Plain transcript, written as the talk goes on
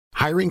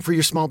Hiring for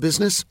your small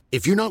business?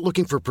 If you're not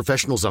looking for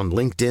professionals on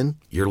LinkedIn,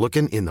 you're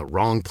looking in the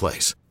wrong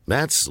place.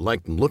 That's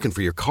like looking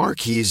for your car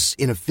keys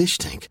in a fish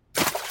tank.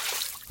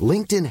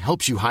 LinkedIn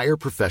helps you hire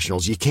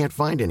professionals you can't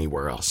find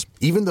anywhere else,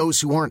 even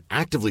those who aren't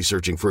actively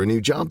searching for a new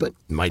job but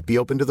might be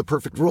open to the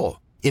perfect role.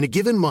 In a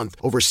given month,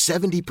 over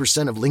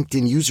 70% of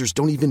LinkedIn users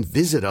don't even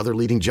visit other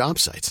leading job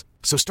sites.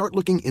 So start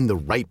looking in the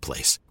right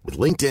place. With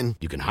LinkedIn,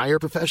 you can hire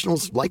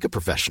professionals like a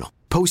professional.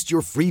 Post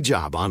your free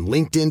job on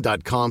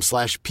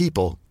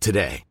linkedin.com/people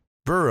today.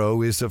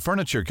 Burrow is a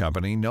furniture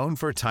company known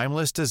for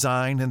timeless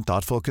design and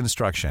thoughtful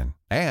construction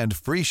and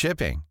free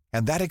shipping,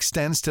 and that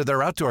extends to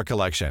their outdoor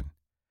collection.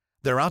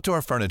 Their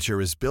outdoor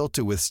furniture is built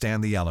to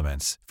withstand the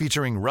elements,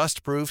 featuring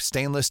rust-proof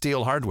stainless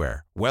steel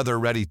hardware,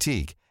 weather-ready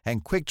teak,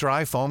 and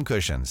quick-dry foam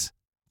cushions.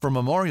 For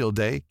Memorial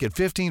Day, get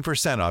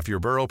 15% off your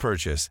Burrow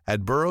purchase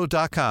at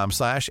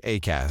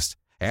burrow.com/ACAST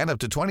and up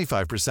to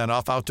 25%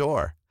 off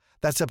outdoor.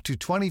 That's up to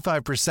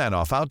 25%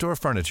 off outdoor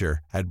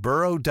furniture at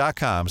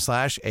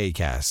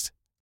burrow.com/ACAST.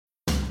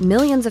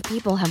 Millions of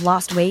people have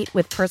lost weight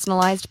with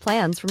personalized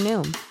plans from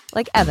Noom,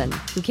 like Evan,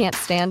 who can't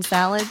stand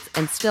salads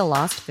and still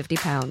lost 50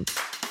 pounds.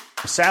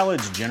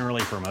 Salads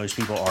generally for most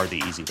people are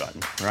the easy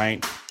button,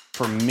 right?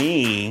 For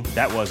me,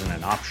 that wasn't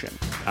an option.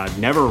 I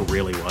never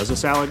really was a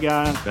salad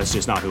guy. That's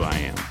just not who I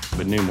am.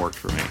 But Noom worked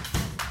for me.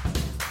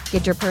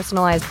 Get your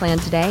personalized plan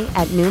today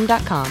at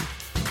Noom.com.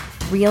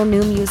 Real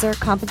Noom user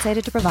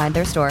compensated to provide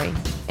their story.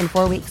 In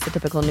 4 weeks, the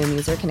typical Noom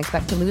user can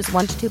expect to lose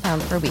 1 to 2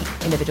 pounds per week.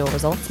 Individual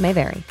results may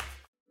vary.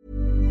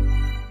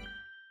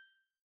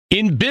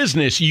 In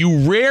business, you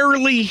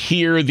rarely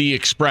hear the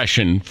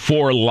expression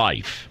 "for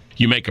life."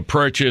 You make a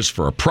purchase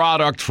for a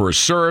product, for a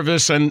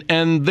service,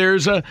 and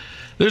there's a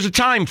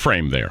time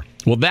frame there.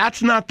 Well,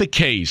 that's not the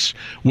case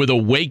with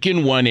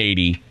Awaken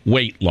 180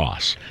 weight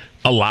loss.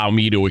 Allow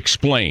me to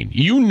explain.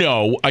 You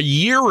know, a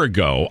year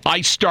ago,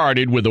 I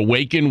started with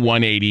Awaken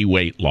 180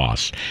 weight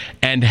loss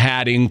and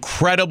had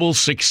incredible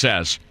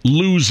success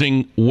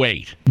losing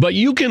weight. But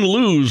you can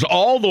lose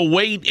all the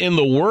weight in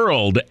the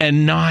world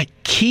and not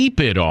keep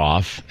it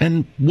off.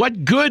 And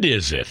what good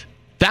is it?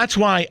 That's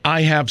why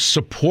I have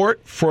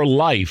support for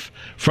life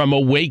from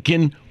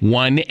Awaken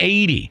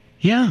 180.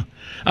 Yeah.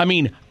 I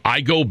mean,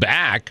 I go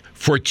back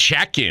for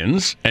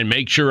check-ins and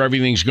make sure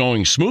everything's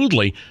going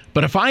smoothly.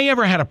 But if I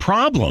ever had a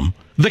problem,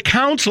 the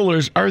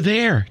counselors are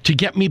there to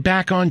get me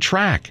back on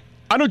track.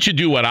 Why don't you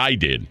do what I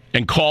did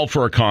and call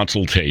for a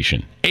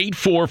consultation?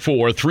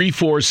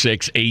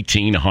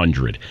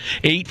 844-346-1800.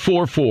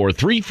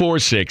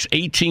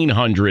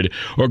 844-346-1800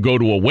 or go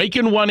to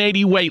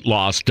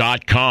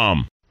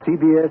awaken180weightloss.com.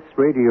 CBS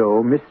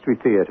Radio Mystery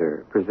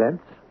Theater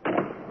presents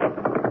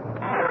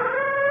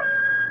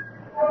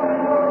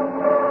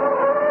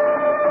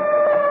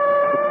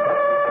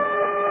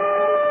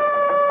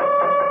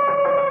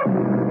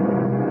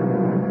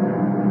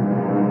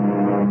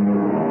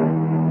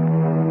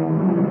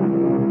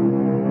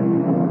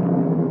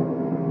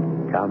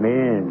Come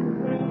in.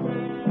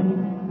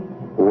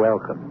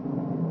 Welcome.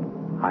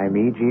 I'm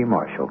E.G.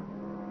 Marshall.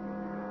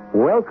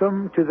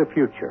 Welcome to the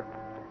future.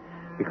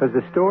 Because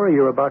the story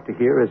you're about to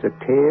hear is a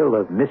tale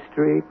of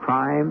mystery,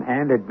 crime,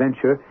 and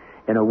adventure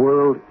in a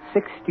world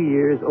 60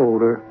 years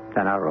older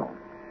than our own.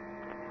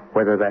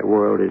 Whether that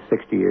world is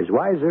 60 years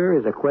wiser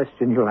is a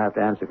question you'll have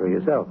to answer for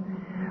yourself.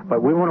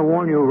 But we want to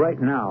warn you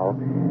right now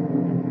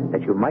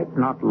that you might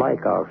not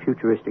like our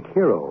futuristic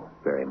hero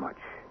very much.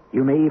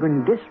 You may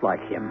even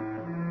dislike him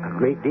a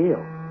great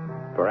deal.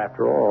 For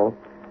after all,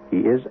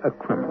 he is a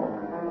criminal,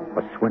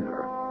 a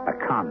swindler, a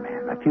con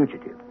man, a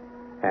fugitive,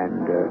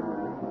 and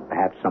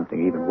perhaps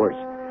something even worse.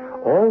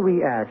 All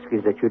we ask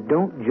is that you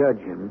don't judge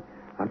him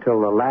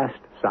until the last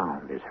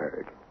sound is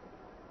heard,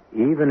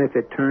 even if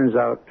it turns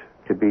out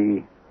to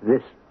be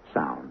this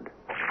sound.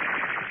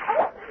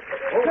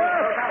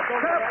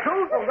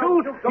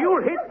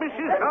 You'll hit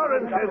Mrs.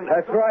 Sorensen.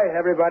 That's right,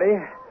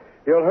 everybody.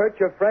 You'll hurt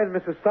your friend,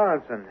 Mrs.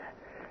 Sorensen.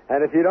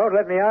 And if you don't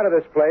let me out of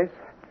this place,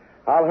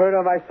 I'll hurt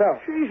her myself.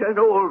 She's an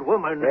old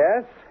woman.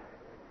 Yes?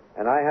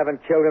 And I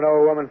haven't killed an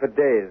old woman for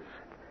days.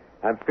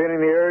 I'm feeling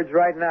the urge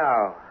right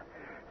now.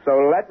 So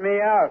let me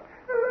out.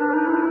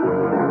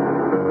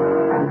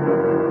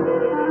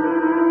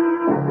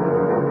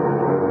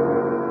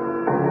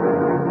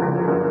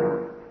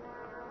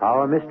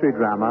 Our mystery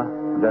drama,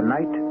 The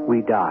Night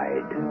We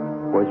Died,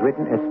 was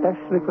written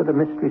especially for the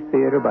Mystery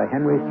Theater by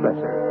Henry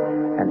Slesser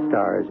and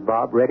stars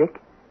Bob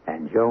Reddick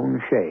and Joan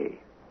Shea.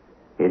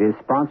 It is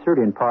sponsored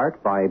in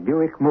part by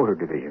Buick Motor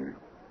Division.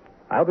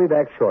 I'll be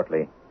back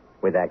shortly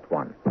with Act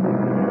One.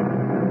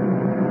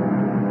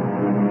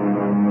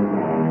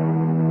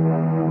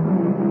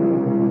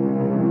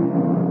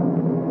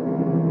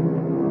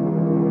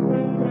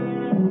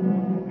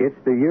 It's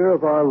the year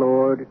of our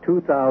Lord,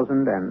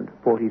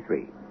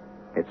 2043.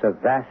 It's a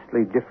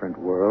vastly different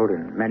world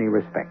in many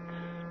respects.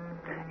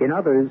 In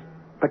others,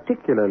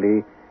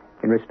 particularly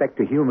in respect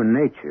to human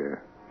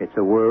nature, it's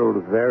a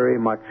world very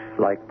much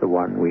like the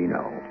one we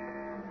know.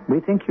 We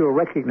think you'll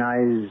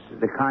recognize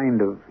the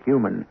kind of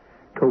human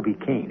Toby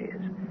Kane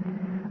is.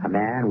 A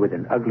man with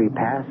an ugly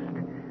past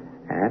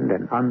and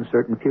an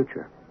uncertain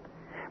future.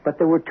 But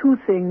there were two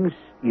things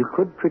you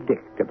could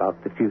predict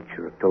about the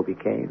future of Toby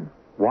Kane.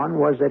 One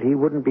was that he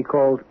wouldn't be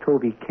called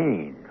Toby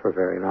Kane for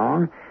very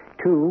long.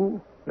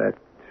 Two, that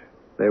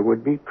there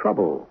would be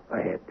trouble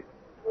ahead.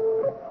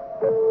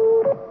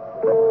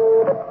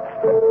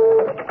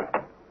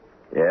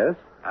 Yes?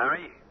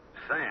 Harry?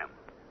 Sam.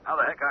 How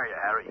the heck are you,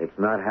 Harry? It's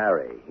not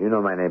Harry. You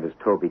know my name is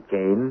Toby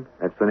Kane.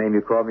 That's the name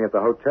you called me at the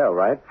hotel,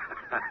 right?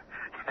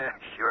 Yeah,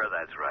 sure,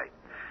 that's right.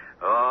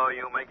 Oh,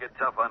 you make it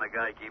tough on a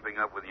guy keeping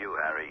up with you,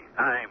 Harry.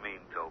 I mean,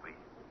 Toby.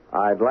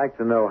 I'd like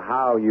to know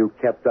how you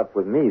kept up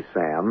with me,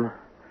 Sam.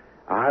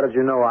 How did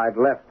you know I'd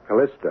left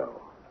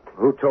Callisto?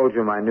 Who told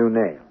you my new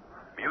name?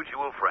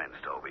 Mutual friends,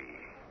 Toby.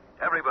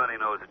 Everybody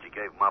knows that you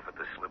gave Moffat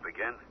the slip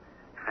again.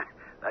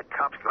 That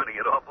cop's going to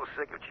get awful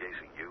sick of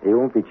chasing you. He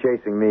won't be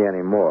chasing me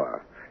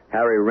anymore.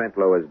 Harry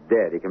Rentlow is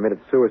dead. He committed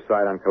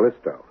suicide on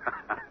Callisto.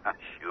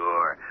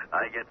 Sure,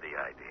 I get the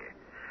idea.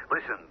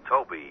 Listen,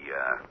 Toby,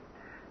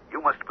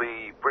 you must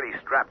be pretty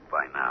strapped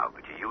by now.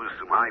 Could you use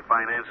some high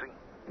financing?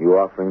 You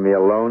offering me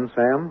a loan,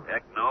 Sam?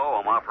 Heck no,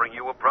 I'm offering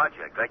you a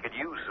project. I could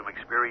use some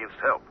experienced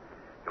help.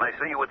 Can I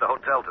see you at the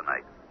hotel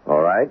tonight? All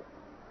right.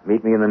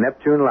 Meet me in the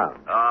Neptune Lounge.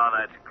 Oh,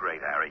 that's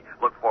great, Harry.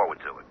 Look forward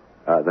to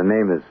it. The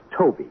name is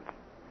Toby.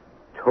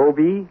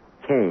 Toby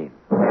Kane.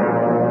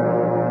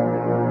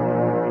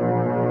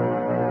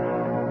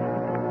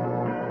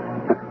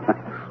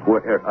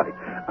 Swear,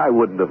 I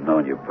wouldn't have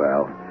known you,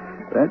 pal.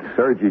 That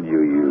surgeon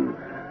you used.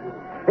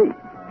 Hey,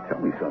 tell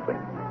me something.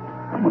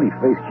 How many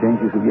face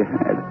changes have you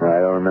had?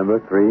 I don't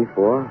remember. 3,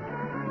 4.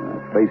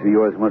 That face of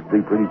yours must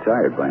be pretty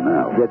tired by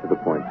now. Get to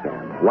the point,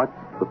 Sam. What's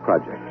the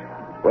project?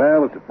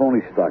 Well, it's a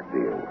phony stock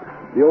deal.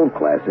 The old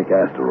classic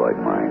asteroid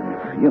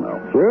mines, you know.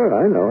 Sure,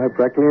 I know. I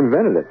practically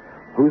invented it.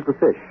 Who's the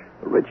fish?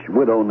 A rich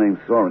widow named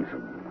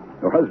Sorensen.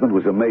 Her husband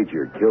was a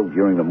major, killed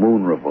during the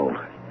moon revolt.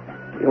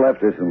 He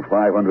left her some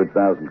 500,000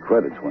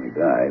 credits when he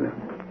died.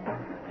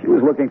 She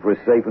was looking for a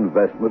safe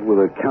investment with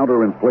a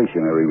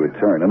counter-inflationary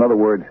return. In other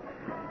words,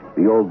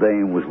 the old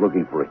dame was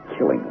looking for a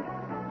killing.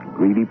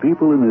 Greedy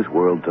people in this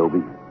world,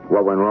 Toby.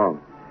 What went wrong?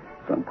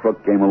 Some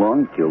crook came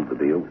along and killed the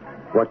deal.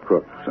 What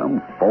crook?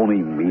 Some phony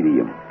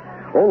medium.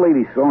 Old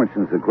Lady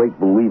Sorensen's a great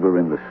believer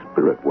in the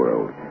spirit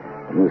world.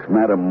 And this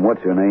Madam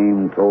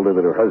What's-Her-Name told her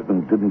that her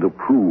husband didn't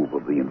approve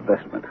of the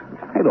investment.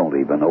 I don't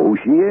even know who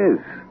she is.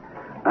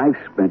 I've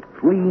spent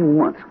 3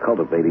 months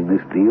cultivating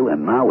this deal,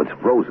 and now it's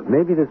frozen.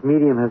 Maybe this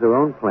medium has her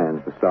own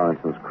plans for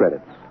Sorensen's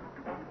credits.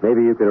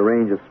 Maybe you could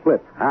arrange a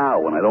split.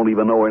 How, when I don't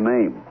even know her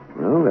name?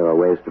 Well, there are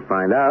ways to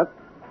find out.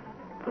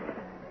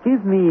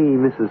 Give me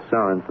Mrs.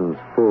 Sorensen's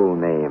full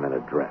name and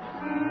address.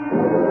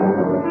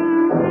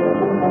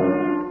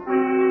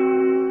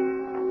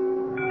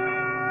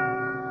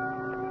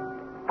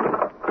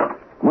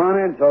 Come on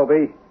in,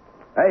 Toby.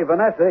 Hey,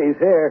 Vanessa, he's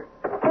here.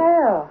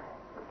 Oh.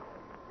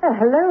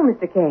 Hello,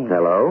 Mr. Kane.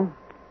 Hello?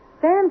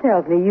 Sam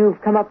tells me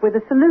you've come up with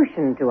a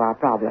solution to our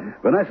problem.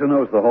 Vanessa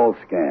knows the whole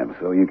scam,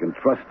 so you can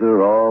trust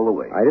her all the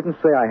way. I didn't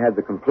say I had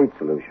the complete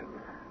solution.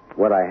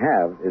 What I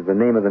have is the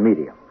name of the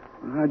medium.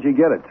 How'd you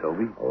get it,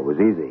 Toby? Oh, it was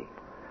easy.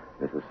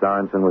 Mrs.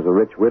 Sorensen was a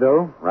rich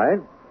widow, right?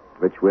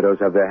 Rich widows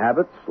have their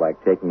habits,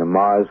 like taking a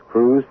Mars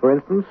cruise, for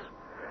instance.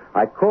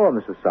 I called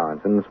Mrs.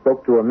 Sorensen and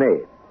spoke to her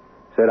maid.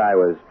 Said I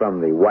was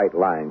from the White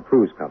Line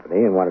Cruise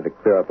Company and wanted to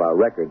clear up our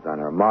records on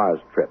her Mars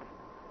trip.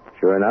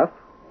 Sure enough,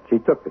 she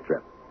took the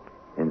trip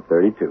in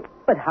 32.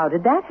 But how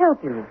did that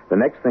help you? The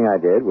next thing I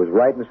did was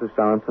write Mrs.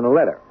 Sorensen a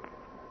letter.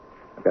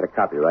 I've got a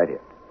copy right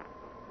here.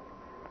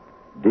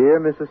 Dear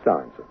Mrs.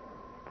 Sorensen,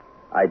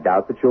 I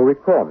doubt that you'll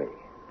recall me,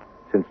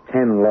 since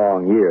 10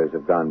 long years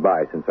have gone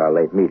by since our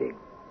late meeting.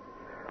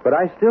 But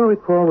I still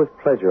recall with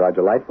pleasure our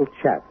delightful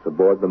chats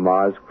aboard the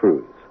Mars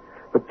cruise,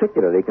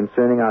 particularly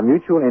concerning our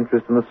mutual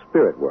interest in the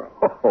spirit world.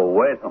 Oh,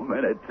 wait a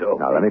minute, Toby.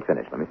 Now, let me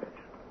finish.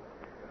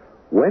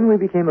 When we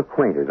became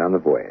acquainted on the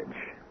voyage,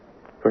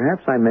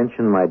 perhaps I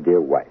mentioned my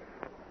dear wife.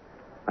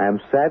 I am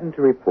saddened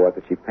to report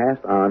that she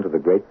passed on to the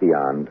great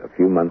beyond a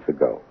few months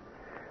ago,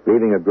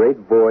 leaving a great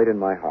void in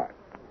my heart.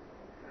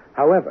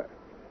 However,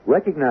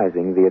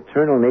 recognizing the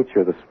eternal nature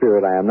of the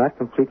spirit, I am not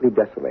completely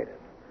desolated.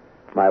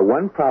 My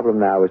one problem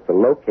now is to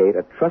locate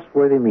a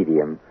trustworthy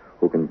medium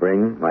who can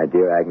bring my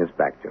dear Agnes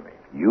back to me.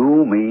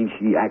 You mean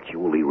she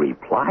actually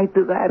replied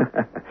to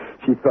that?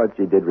 She thought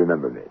she did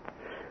remember me.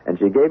 And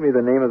she gave me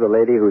the name of the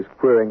lady who's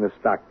querying the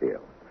stock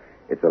deal.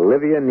 It's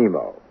Olivia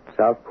Nemo,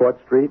 South Court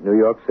Street, New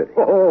York City.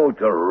 Oh,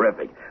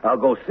 terrific. I'll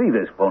go see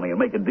this phony and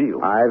make a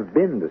deal. I've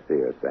been to see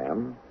her,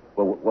 Sam.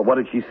 Well, what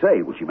did she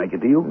say? Will she make a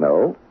deal?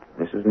 No.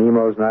 Mrs.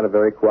 Nemo's not a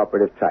very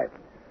cooperative type.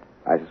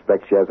 I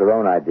suspect she has her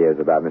own ideas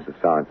about Mrs.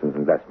 Sorensen's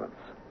investments.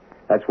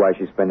 That's why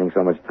she's spending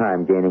so much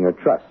time gaining her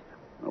trust.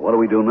 Well, what do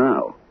we do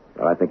now?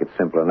 Well, I think it's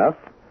simple enough.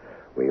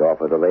 We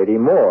offer the lady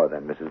more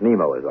than Mrs.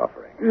 Nemo is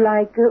offering.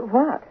 Like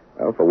what?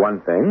 Well, for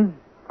one thing,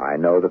 I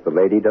know that the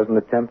lady doesn't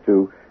attempt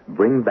to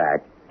bring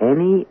back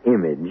any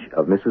image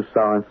of Mrs.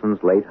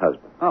 Sorensen's late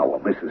husband. Oh, well,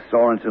 Mrs.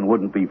 Sorensen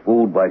wouldn't be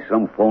fooled by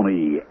some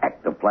phony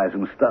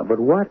ectoplasm stuff. But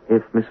what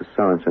if Mrs.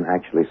 Sorensen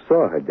actually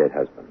saw her dead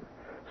husband,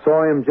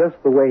 saw him just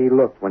the way he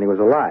looked when he was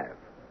alive,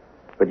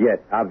 but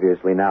yet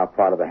obviously now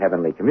part of the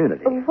heavenly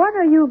community. What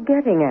are you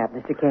getting at,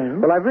 Mr.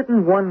 Kane? Well, I've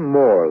written one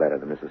more letter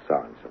to Mrs.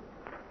 Sorensen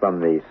from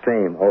the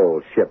same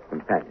old ship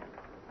companion.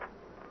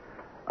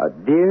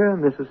 Dear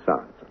Mrs.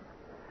 Sorensen,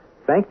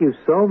 thank you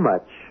so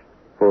much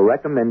for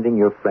recommending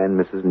your friend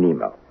Mrs.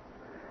 Nemo.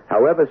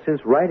 However,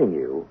 since writing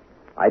you,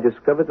 I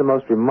discovered the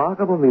most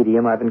remarkable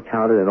medium I've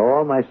encountered in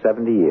all my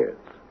 70 years.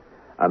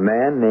 A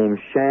man named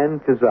Shan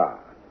Kazar,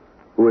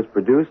 who has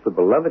produced the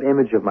beloved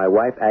image of my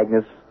wife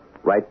Agnes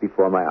right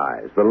before my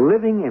eyes. The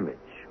living image,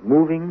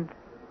 moving,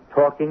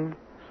 talking,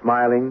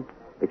 smiling,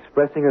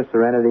 expressing her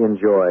serenity and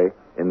joy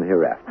in the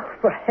hereafter.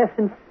 For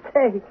heaven's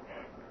sake.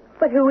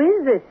 But who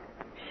is this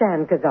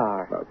Shan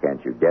Kazar? Well,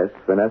 can't you guess,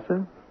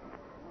 Vanessa?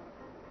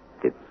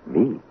 It's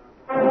me.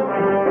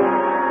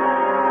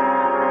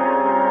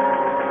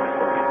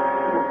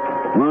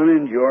 Come on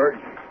in, George.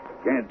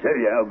 Can't tell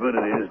you how good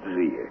it is to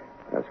see you.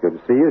 That's good to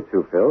see you,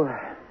 too, Phil.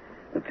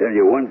 I'll tell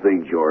you one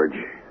thing, George.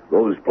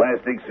 Those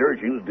plastic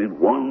surgeons did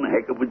one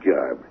heck of a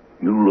job.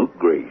 You look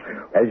great.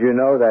 As you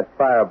know, that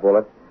fire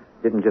bullet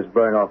didn't just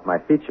burn off my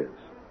features.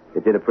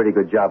 It did a pretty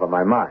good job of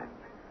my mind.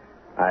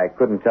 I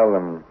couldn't tell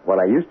them what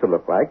I used to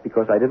look like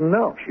because I didn't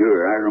know.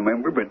 Sure, I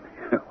remember, but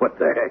what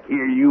the heck?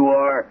 Here you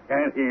are,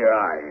 and here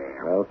I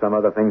am. Well, some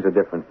other things are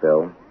different,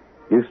 Phil.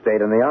 You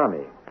stayed in the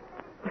Army.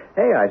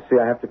 Hey, I see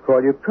I have to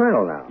call you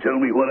Colonel now. Tell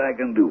me what I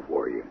can do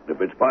for you. If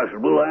it's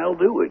possible, I'll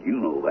do it. You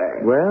know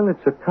that. Well,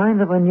 it's a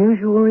kind of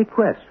unusual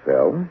request,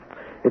 Phil.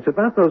 It's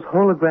about those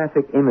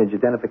holographic image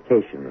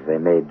identifications they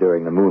made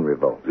during the Moon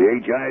Revolt. The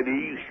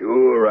HIDs?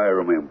 Sure, I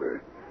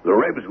remember. The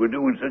Rebs were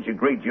doing such a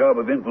great job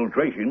of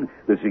infiltration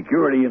that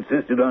security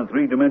insisted on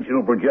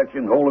three-dimensional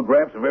projection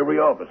holographs of every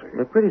officer.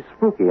 They're pretty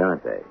spooky,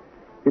 aren't they?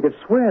 You could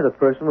swear the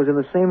person was in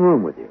the same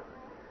room with you.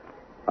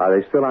 Are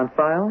they still on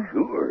file?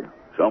 Sure,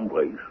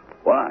 someplace.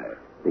 Why?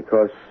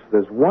 Because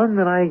there's one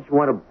that I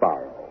want to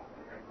borrow.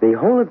 The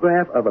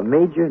holograph of a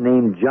major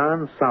named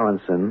John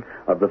Sorensen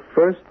of the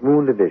 1st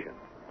Moon Division.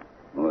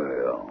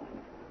 Well,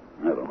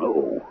 I don't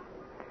know.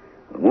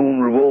 The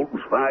Moon Revolt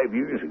was 5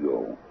 years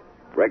ago.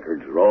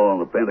 Records are all in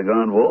the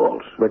Pentagon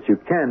vaults. But you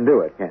can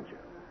do it, can't you?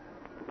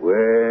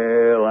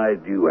 Well, I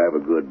do have a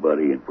good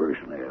buddy in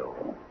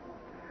personnel.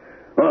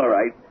 All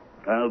right,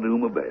 I'll do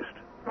my best.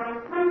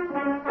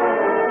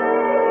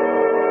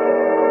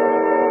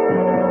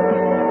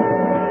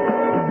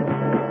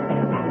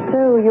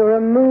 So you're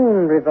a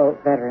Moon Revolt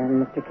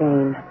veteran, Mr.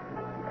 Kane.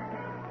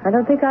 I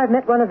don't think I've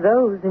met one of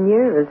those in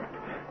years.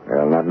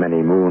 Well, not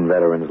many Moon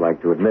veterans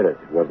like to admit it.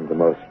 It wasn't the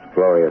most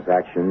glorious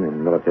action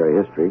in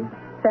military history.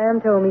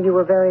 Sam told me you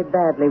were very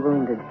badly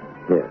wounded.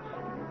 Yes,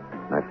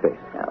 my face.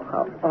 Oh,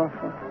 how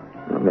awful.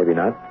 Well, maybe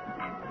not.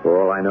 For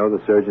all I know, the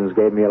surgeons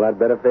gave me a lot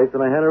better face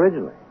than I had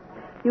originally.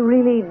 You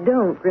really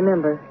don't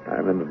remember? I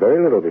remember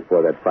very little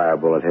before that fire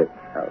bullet hit.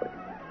 Oh, it's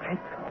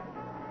dreadful.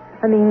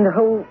 I mean, the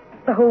whole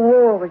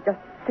war was just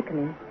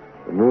sickening.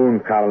 The Moon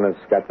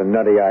colonists got the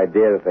nutty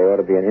idea that they ought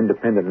to be an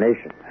independent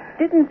nation.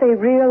 Didn't they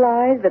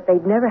realize that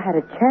they'd never had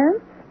a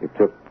chance? It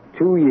took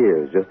 2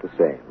 years just the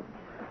same.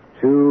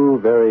 2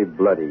 very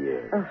bloody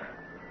years. Oh.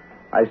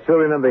 I still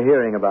remember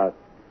hearing about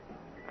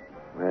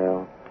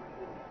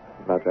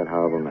that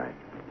horrible night.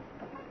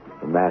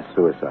 The mass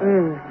suicide.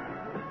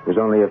 It was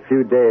only a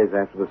few days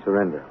after the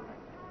surrender.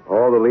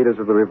 All the leaders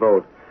of the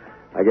revolt,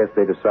 I guess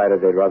they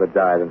decided they'd rather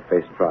die than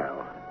face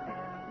trial.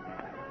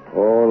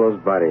 All those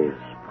bodies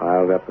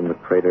piled up in the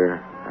crater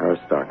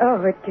Aristarchus.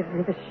 Oh, it gives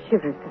me the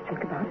shivers to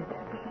think about it.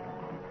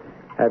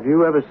 Have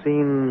you ever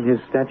seen his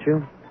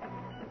statue?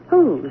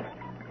 Whose?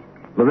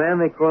 The man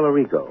they call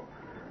Arrigo,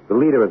 the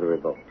leader of the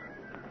revolt.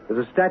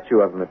 There's a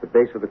statue of him at the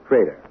base of the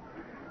crater.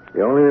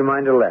 The only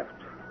reminder left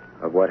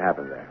of what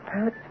happened there.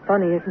 Oh, it's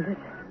funny, isn't it?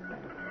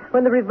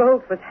 When the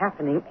revolt was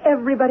happening,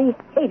 everybody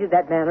hated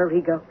that man,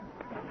 Arrigo.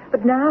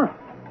 But now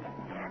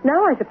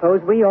I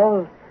suppose we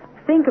all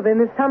think of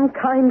him as some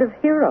kind of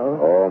hero.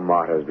 All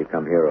martyrs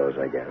become heroes,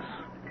 I guess.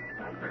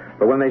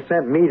 But when they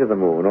sent me to the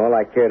moon, all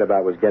I cared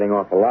about was getting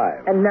off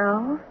alive. And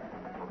now?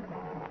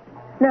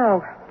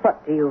 Now,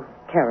 what do you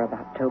care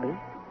about, Toby?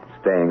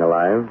 Staying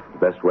alive, the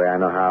best way I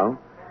know how.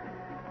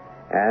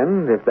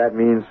 And if that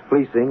means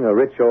fleecing a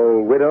rich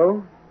old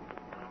widow,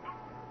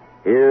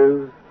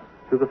 here's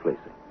to the fleecing.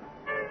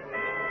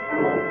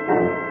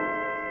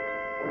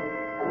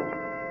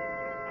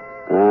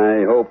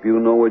 I hope you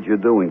know what you're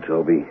doing,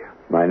 Toby.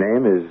 My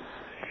name is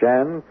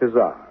Shan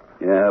Kazar.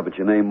 Yeah, but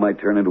your name might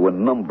turn into a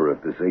number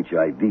if this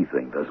HID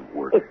thing doesn't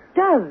work. It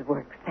does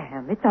work,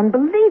 Sam. It's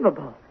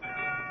unbelievable.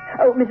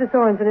 Oh, Mrs.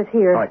 Sorensen is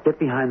here. All right, get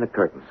behind the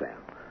curtain, Sam.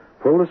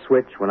 Pull the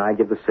switch when I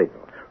give the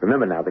signal.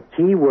 Remember now, the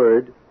key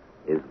word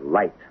is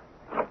light.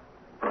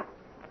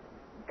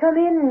 Come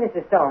in,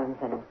 Mrs.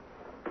 Sorensen.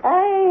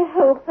 I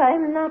hope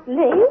I'm not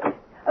late.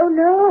 Oh,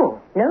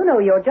 no. No,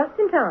 you're just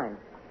in time.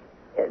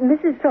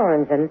 Mrs.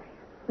 Sorensen,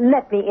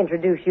 let me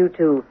introduce you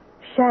to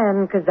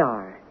Shan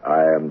Kazar.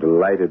 I am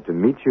delighted to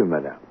meet you,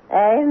 madame.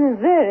 I'm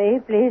very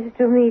pleased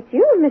to meet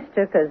you,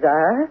 Mr.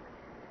 Kazar.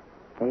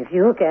 If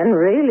you can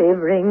really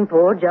bring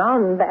poor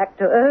John back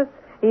to Earth,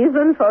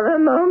 even for a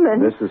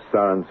moment. Mrs.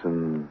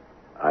 Sorensen,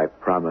 I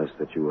promise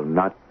that you will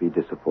not be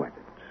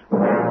disappointed.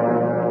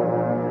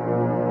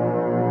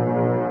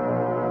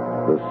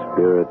 The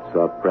spirits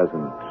are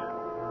present.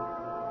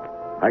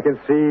 I can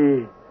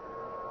see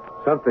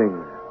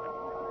something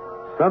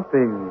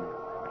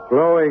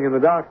glowing in the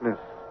darkness.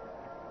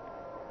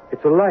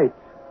 It's a light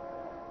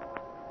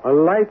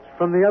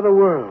from the other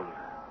world.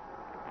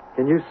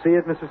 Can you see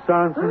it, Mrs.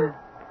 Sorensen?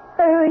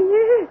 Oh,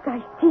 yes,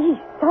 I see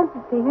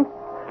something.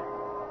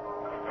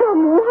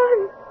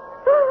 Someone.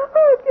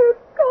 Oh, dear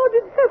God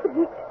in heaven,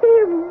 it's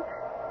him.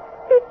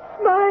 It's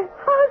my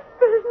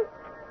husband.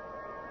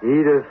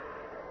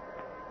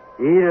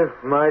 Edith,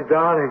 my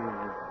darling.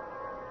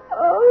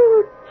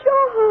 Oh,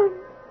 John,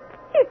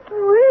 it's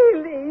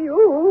really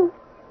you.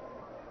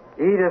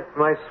 Edith,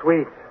 my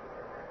sweet.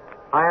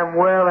 I am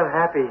well and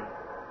happy.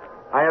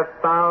 I have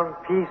found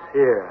peace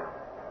here.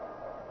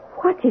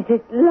 What is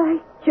it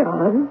like,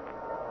 John?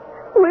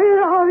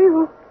 Where are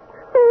you?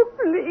 Oh,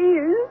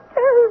 please,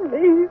 tell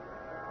me.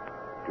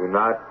 Do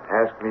not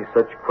ask me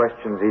such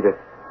questions, Edith.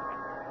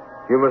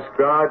 You must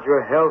guard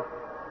your health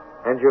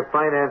and your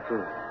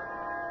finances.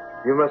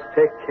 You must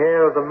take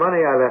care of the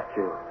money I left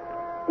you.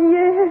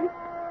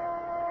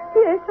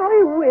 Yes,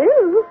 I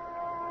will.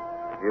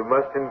 You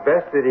must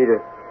invest it,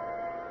 Edith.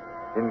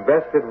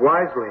 Invest it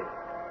wisely.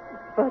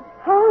 But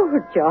how,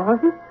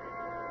 John?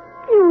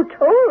 You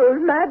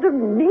told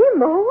Madame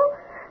Nemo.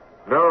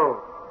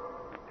 No.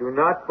 Do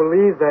not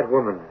believe that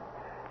woman.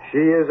 She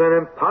is an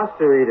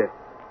impostor, Edith.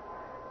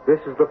 This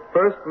is the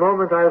first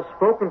moment I have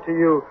spoken to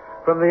you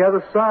from the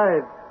other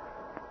side.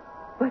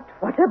 But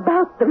what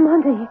about the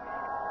money?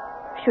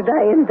 Should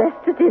I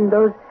invest it in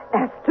those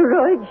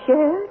asteroid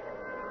shares?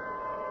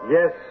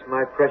 Yes,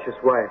 my precious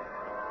wife.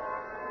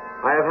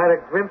 I have had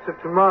a glimpse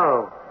of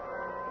tomorrow.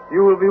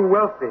 You will be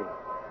wealthy.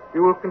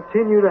 You will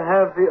continue to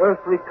have the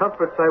earthly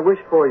comforts I wish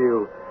for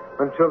you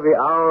until the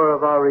hour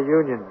of our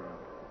reunion.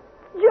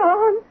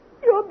 John,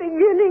 you're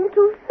beginning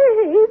to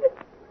fade.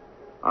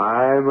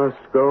 I must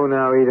go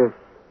now, Edith.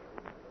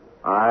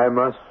 I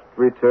must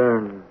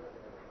return.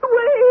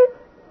 Wait.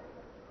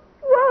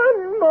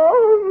 One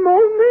more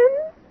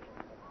moment.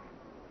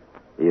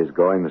 He is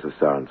going, Mrs.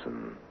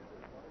 Sorensen.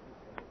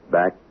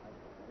 Back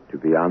to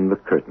beyond the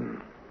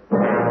curtain.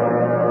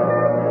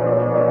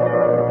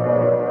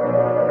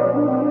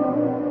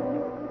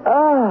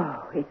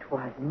 Oh, it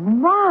was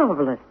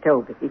marvelous,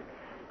 Toby.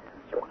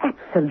 You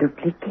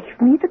absolutely gave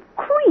me the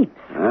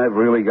creeps. I've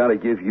really got to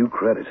give you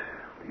credit.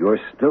 You're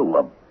still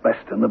the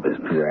best in the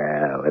business.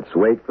 Well, let's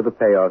wait for the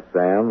payoff,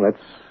 Sam.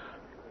 Let's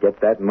get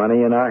that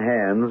money in our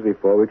hands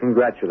before we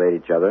congratulate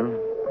each other.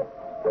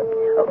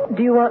 Oh,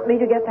 do you want me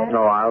to get that?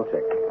 No, I'll take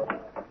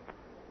it.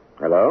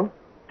 Hello?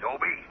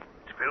 Toby,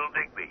 it's Phil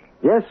Digby.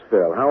 Yes,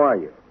 Phil. How are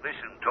you?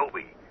 Listen,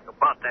 Toby,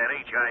 about that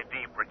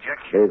HID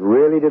projection. It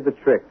really did the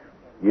trick.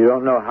 You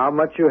don't know how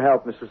much you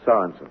helped Mrs.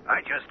 Sorensen.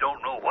 I just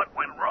don't know what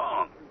went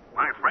wrong.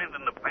 My friend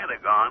in the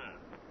Pentagon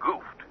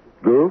goofed.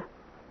 Goof?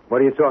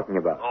 What are you talking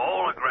about? The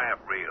holograph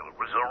reel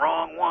was the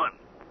wrong one.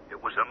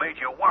 It was a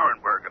Major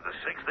Warrenberg of the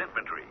 6th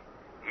Infantry.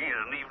 He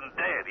isn't even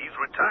dead. He's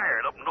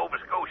retired up in Nova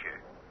Scotia.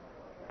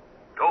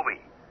 Toby,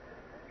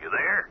 you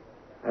there?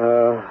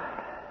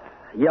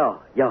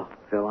 Yeah,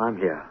 Phil, I'm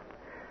here.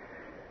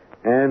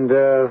 And,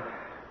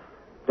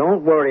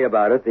 don't worry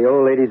about it. The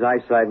old lady's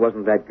eyesight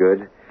wasn't that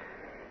good.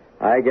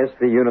 I guess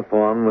the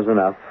uniform was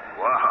enough.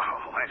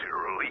 Wow, that's a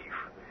relief.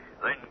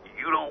 Then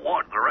you don't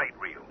want the right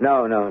reel.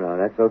 No,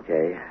 that's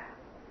okay.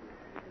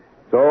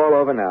 It's all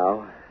over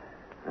now.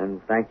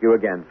 And thank you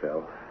again,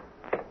 Phil.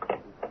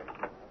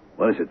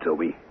 What is it,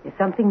 Toby? Is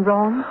something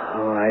wrong?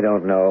 Oh, I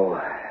don't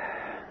know.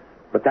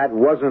 But that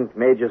wasn't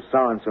Major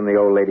Sorensen the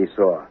old lady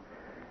saw.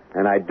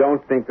 And I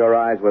don't think her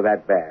eyes were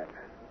that bad.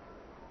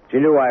 She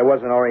knew I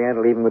wasn't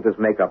Oriental even with this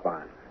makeup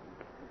on.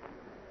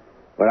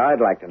 What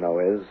I'd like to know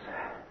is,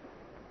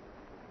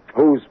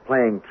 who's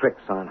playing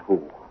tricks on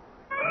who?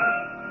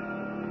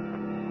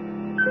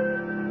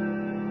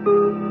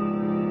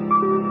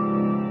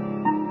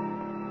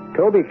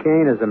 Toby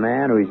Kane is a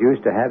man who's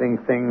used to having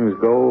things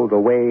go the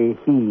way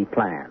he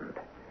planned.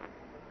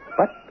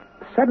 But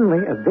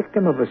suddenly, a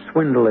victim of a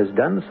swindle has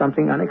done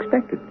something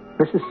unexpected.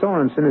 Mrs.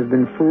 Sorensen has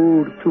been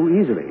fooled too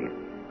easily,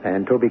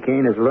 and Toby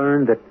Kane has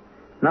learned that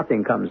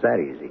nothing comes that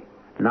easy,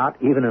 not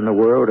even in the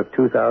world of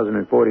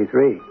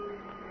 2043.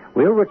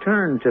 We'll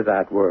return to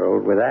that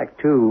world with Act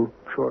 2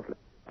 shortly.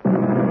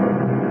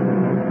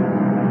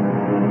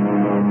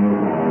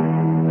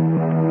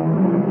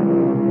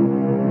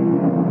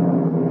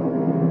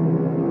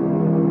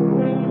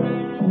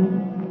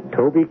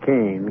 Toby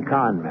Kane,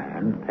 con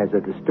man, has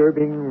a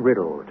disturbing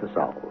riddle to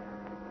solve.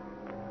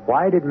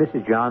 Why did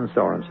Mrs. John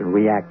Sorensen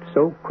react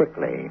so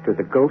quickly to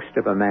the ghost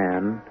of a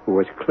man who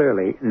was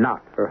clearly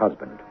not her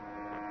husband?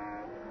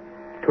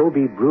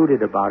 Toby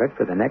brooded about it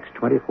for the next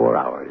 24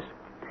 hours.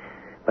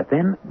 But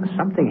then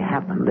something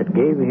happened that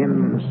gave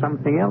him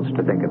something else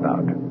to think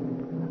about.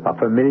 A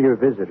familiar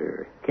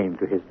visitor came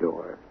to his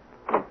door.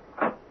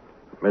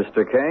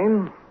 Mr.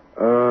 Kane?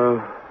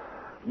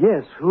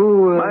 Yes,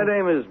 who... My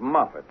name is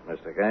Moffat,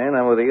 Mr. Kane.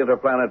 I'm with the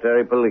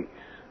Interplanetary Police.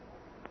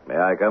 May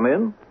I come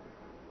in?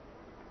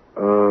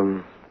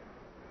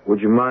 Would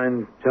you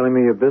mind telling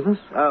me your business?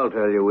 I'll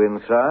tell you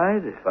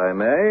inside, if I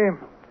may.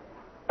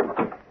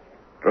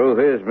 Truth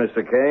is,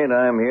 Mr. Kane,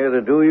 I'm here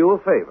to do you a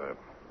favor.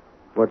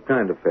 What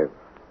kind of favor?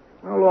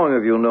 How long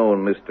have you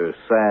known Mr.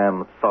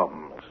 Sam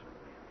Thumbs?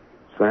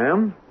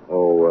 Sam?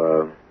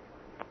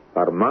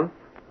 About a month.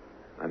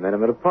 I met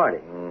him at a party.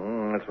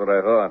 That's what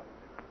I thought.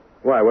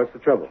 Why, what's the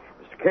trouble?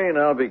 Mr. Kane,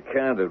 I'll be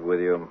candid with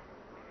you.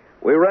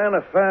 We ran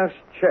a fast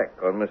check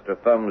on Mr.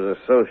 Thumbs'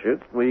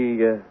 associates.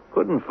 We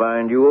couldn't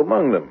find you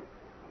among them.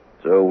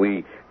 So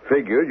we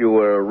figured you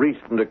were a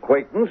recent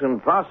acquaintance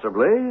and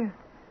possibly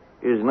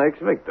his next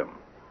victim.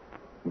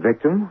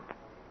 Victim?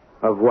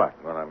 Of what?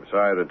 Well, I'm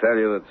sorry to tell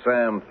you that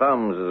Sam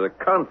Thumbs is a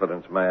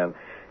confidence man.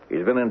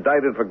 He's been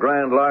indicted for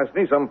grand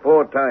larceny some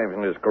 4 times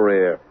in his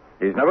career.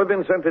 He's never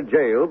been sent to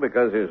jail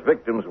because his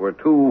victims were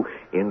too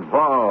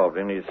involved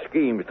in his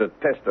schemes to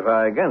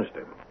testify against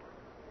him.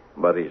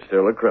 But he's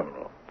still a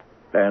criminal.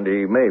 And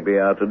he may be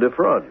out to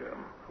defraud you.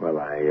 Well,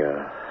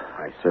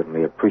 I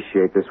certainly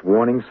appreciate this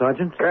warning,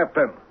 Sergeant.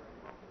 Captain.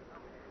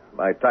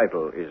 My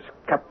title is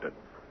Captain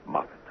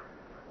Moffat.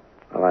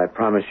 Well, I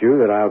promise you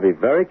that I'll be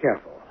very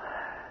careful.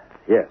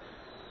 Yes,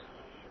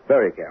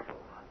 very careful.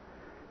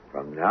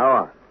 From now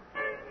on.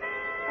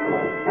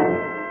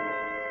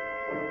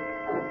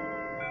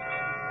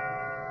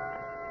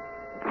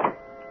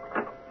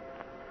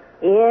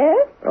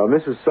 Yes?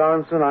 Mrs.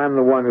 Sorensen, I'm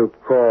the one who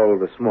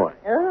called this morning.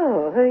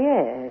 Oh,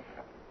 yes.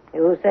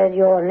 You said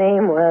your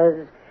name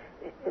was...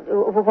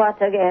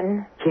 what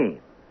again? Kane.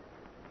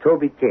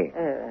 Toby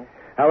Kane.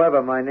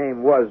 However, my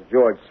name was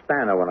George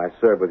Spanner when I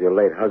served with your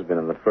late husband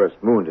in the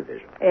 1st Moon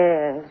Division.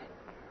 Yes.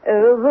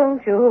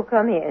 Won't you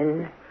come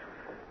in?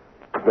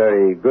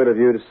 Very good of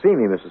you to see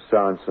me, Mrs.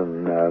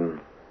 Sorensen.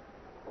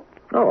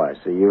 I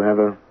see you have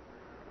a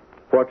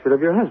portrait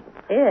of your husband.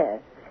 Yes.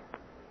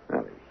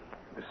 Well,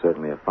 he's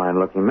certainly a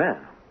fine-looking man.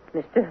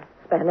 Mr.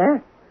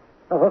 Spanner?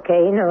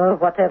 Kane, or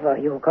whatever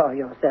you call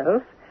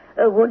yourself.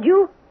 Would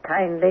you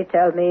kindly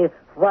tell me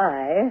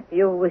why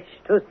you wish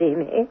to see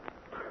me?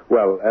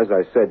 Well, as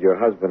I said, your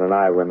husband and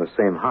I were in the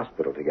same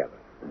hospital together.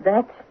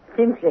 That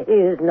simply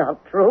is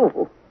not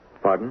true.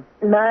 Pardon?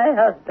 My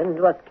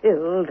husband was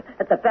killed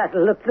at the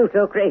Battle of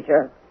Pluto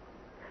Crater.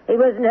 He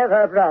was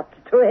never brought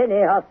to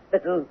any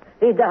hospital.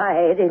 He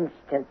died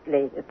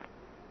instantly.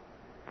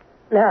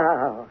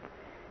 Now,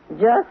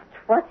 just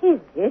what is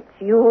it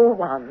you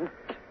want?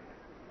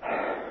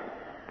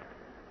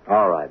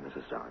 All right,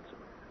 Mrs. Sorensen.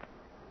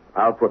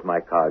 I'll put my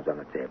cards on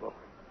the table.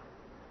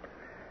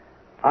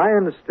 I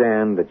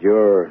understand that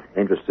you're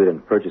interested in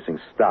purchasing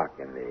stock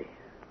in the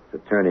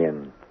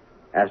Saturnian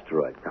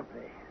Asteroid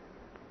Company,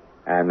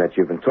 and that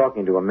you've been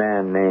talking to a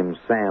man named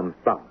Sam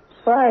Thumbs.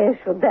 Why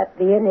should that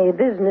be any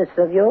business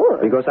of yours?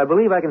 Because I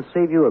believe I can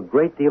save you a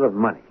great deal of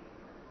money.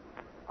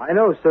 I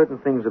know certain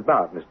things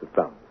about Mr.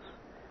 Thumbs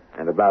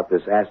and about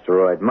this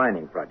asteroid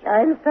mining project.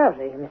 I'm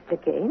sorry, Mr.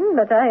 Kane,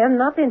 but I am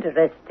not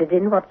interested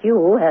in what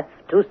you have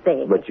to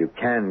say. But you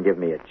can give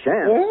me a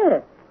chance.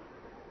 Yes.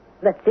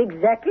 That's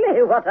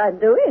exactly what I'm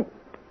doing.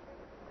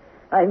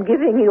 I'm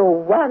giving you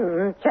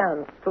one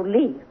chance to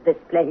leave this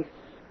place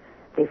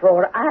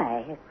before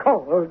I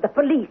call the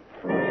police.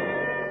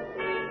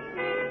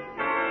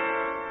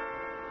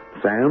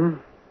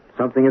 Sam,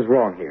 something is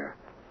wrong here.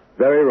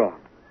 Very wrong.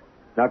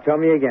 Now tell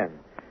me again,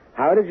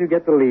 how did you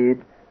get the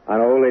lead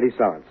on old lady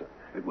Sorensen?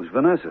 It was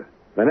Vanessa.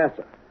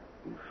 Vanessa?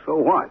 So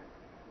what?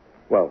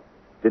 Well,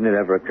 didn't it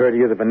ever occur to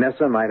you that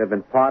Vanessa might have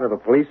been part of a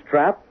police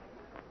trap?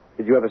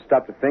 Did you ever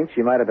stop to think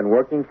she might have been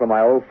working for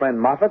my old friend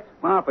Moffat?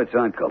 Moffat's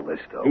on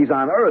Callisto. He's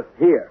on Earth,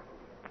 here.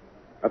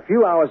 A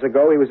few hours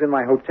ago, he was in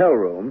my hotel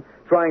room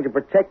trying to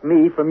protect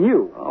me from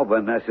you. Oh,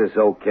 Vanessa's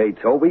okay,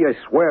 Toby. I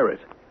swear it.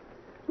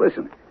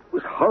 Listen, it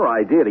was her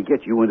idea to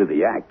get you into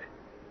the act.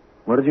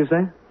 What did you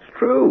say? It's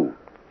true.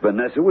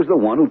 Vanessa was the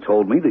one who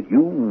told me that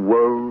you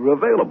were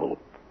available.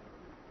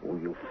 Oh,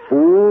 you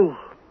fool.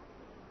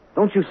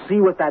 Don't you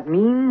see what that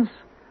means?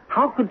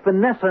 How could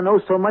Vanessa know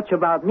so much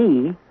about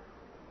me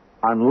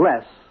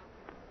unless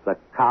the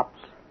cops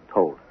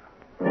told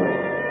her?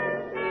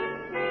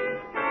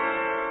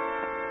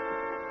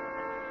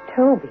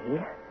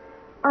 Toby,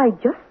 I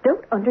just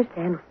don't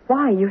understand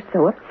why you're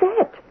so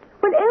upset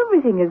when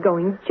everything is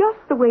going just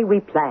the way we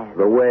planned.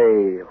 The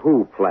way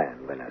who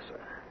planned, Vanessa?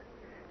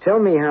 Tell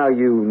me how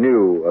you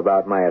knew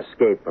about my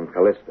escape from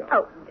Callisto.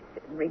 Oh,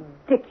 this is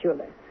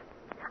ridiculous.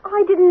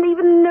 I didn't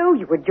even know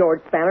you were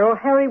George Spanner or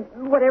Harry,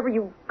 whatever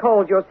you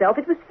called yourself.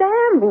 It was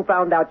Sam who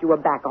found out you were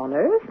back on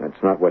Earth.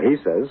 That's not what he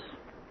says.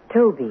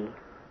 Toby,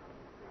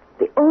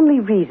 the only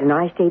reason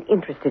I stayed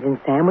interested in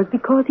Sam was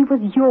because he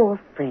was your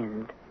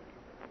friend.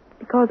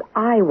 Because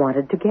I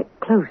wanted to get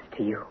close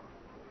to you.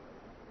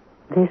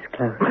 This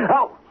close.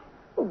 Oh!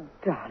 Oh,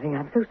 darling,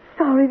 I'm so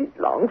sorry. These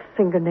long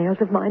fingernails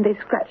of mine, they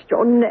scratched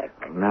your neck.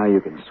 Now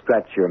you can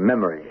scratch your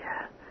memory.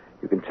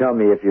 You can tell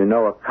me if you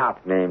know a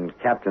cop named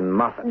Captain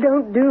Moffat.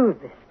 Don't do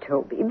this,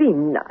 Toby. Be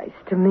nice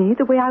to me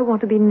the way I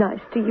want to be nice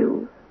to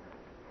you.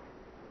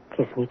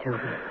 Kiss me, Toby.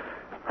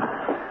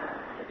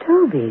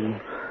 Toby,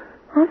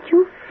 aren't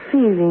you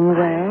feeling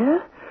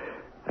well?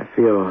 I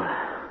feel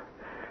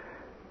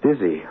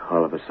dizzy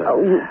all of a sudden.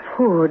 Oh, you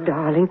poor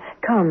darling.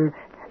 Come,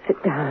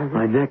 sit down.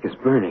 My neck is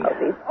burning.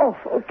 Oh, these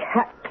awful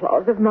cat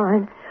claws of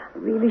mine. I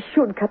really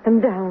should cut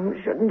them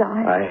down, shouldn't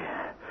I?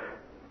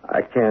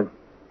 I can't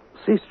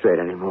see straight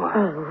anymore.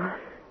 Oh.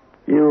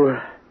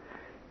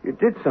 You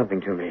did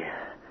something to me.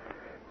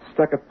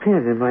 Stuck a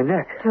pin in my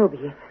neck.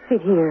 Toby,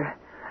 sit here.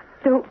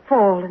 Don't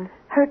fall and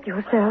hurt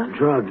yourself.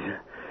 Drugged.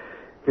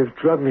 You've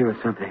drugged me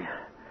with something.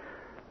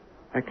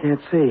 I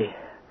can't see.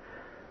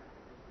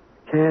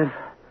 Can't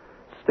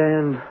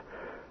stand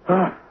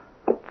up.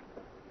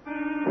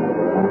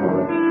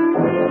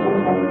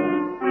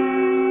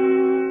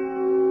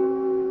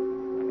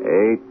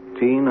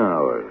 18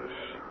 hours.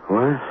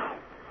 What?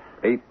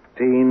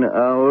 18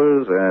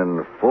 hours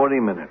and 40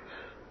 minutes.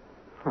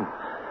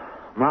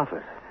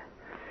 Moffat,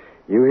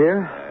 you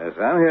here? Yes,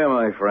 I'm here,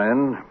 my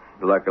friend.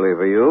 Luckily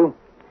for you.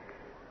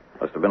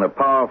 Must have been a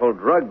powerful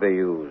drug they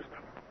used.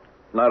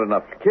 Not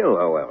enough to kill,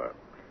 however.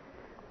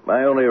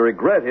 My only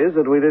regret is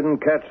that we didn't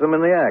catch them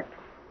in the act.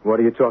 What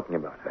are you talking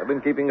about? I've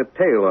been keeping a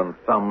tail on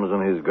Thumbs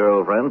and his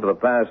girlfriend for the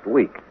past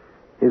week.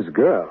 His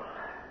girl?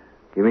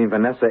 You mean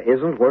Vanessa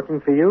isn't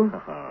working for you?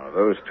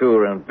 Those two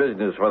are in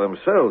business for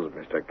themselves,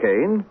 Mr.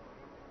 Kane.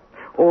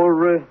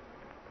 Or,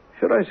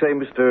 should I say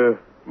Mr.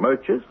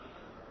 Murchis?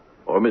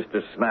 Or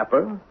Mr.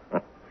 Snapper?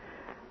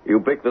 You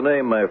pick the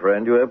name, my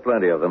friend. You have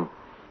plenty of them.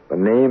 The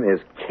name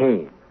is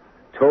Kane.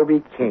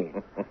 Toby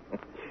Kane.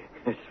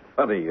 It's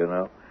funny, you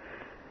know.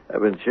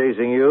 I've been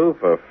chasing you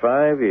for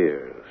 5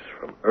 years.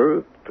 From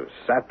Earth to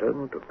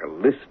Saturn to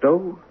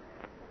Callisto.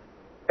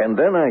 And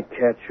then I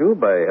catch you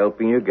by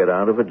helping you get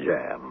out of a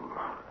jam.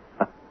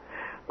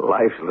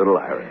 Life's a little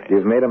irony.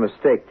 You've made a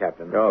mistake,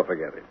 Captain. Oh,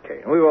 forget it,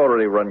 Kane. We've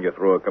already run you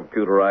through a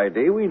computer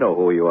ID. We know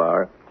who you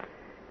are.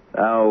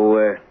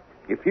 Now,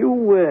 if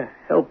you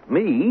help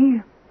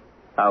me,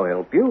 I'll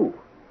help you.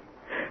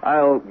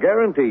 I'll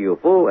guarantee you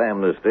full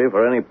amnesty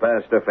for any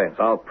past offense.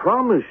 I'll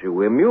promise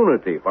you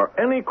immunity for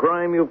any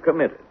crime you've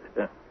committed.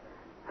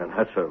 And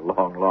that's a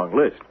long, long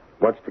list.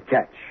 What's the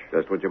catch?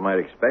 Just what you might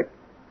expect.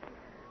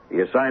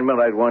 The assignment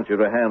I'd want you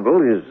to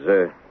handle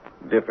is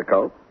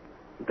difficult,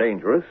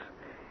 dangerous.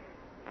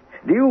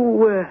 Do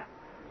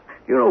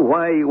you know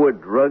why you were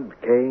drugged,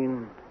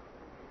 Kane?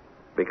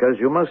 Because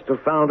you must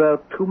have found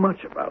out too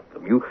much about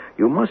them.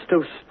 You must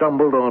have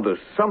stumbled onto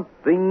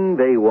something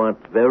they want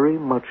very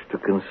much to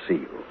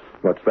conceal.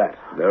 What's that?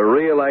 Their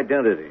real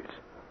identities.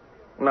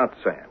 Not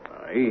Sam.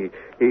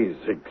 He's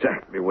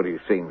exactly what he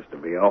seems to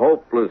be. A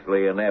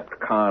hopelessly inept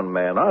con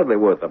man, hardly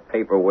worth the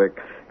paperwork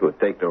it would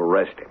take to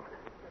arrest him.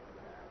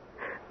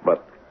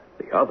 But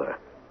the other,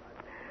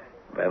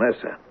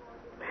 Vanessa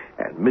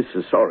and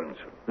Mrs.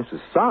 Sorensen.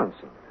 Mrs.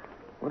 Sorensen?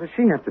 What does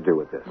she have to do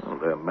with this? Well,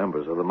 they're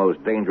members of the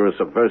most dangerous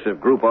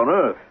subversive group on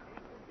Earth.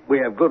 We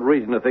have good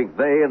reason to think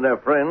they and their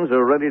friends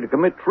are ready to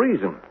commit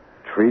treason.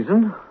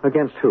 Treason?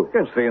 Against who?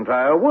 Against the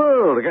entire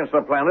world, against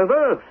the planet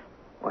Earth.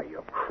 Why,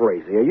 you're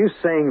crazy. Are you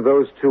saying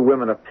those two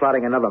women are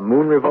plotting another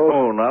moon revolt?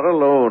 Oh, not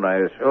alone, I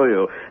assure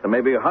you. There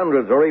may be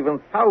hundreds or even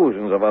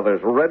thousands of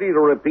others ready to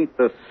repeat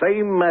the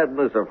same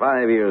madness of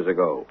 5 years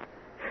ago.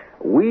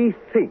 We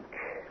think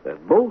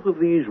that both of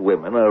these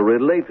women are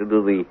related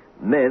to the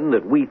men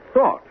that we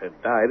thought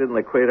had died in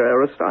the crater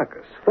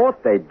Aristarchus.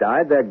 Thought they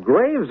died? Their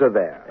graves are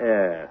there.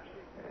 Yes.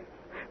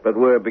 But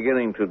we're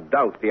beginning to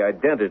doubt the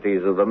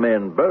identities of the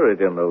men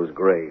buried in those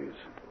graves.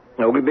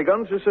 Now, we've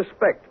begun to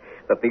suspect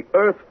that the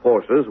Earth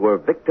forces were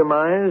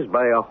victimized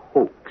by a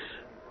hoax.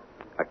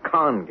 A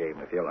con game,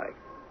 if you like.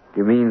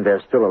 You mean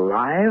they're still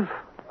alive?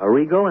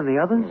 Arrigo and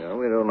the others? No,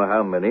 we don't know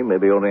how many,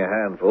 maybe only a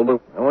handful,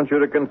 but I want you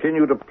to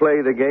continue to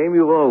play the game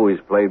you've always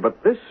played,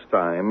 but this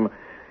time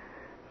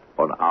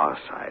on our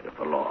side of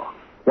the law.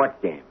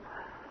 What game?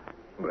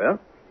 Well,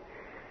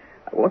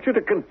 I want you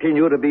to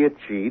continue to be a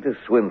cheat, a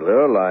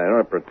swindler, a liar,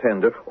 a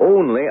pretender,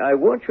 only I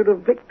want you to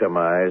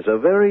victimize a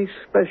very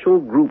special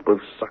group of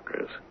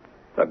suckers.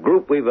 A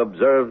group we've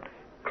observed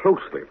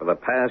closely for the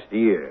past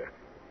year.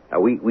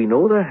 Now, we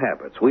know their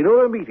habits. We know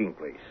their meeting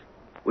place.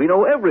 We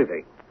know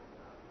everything.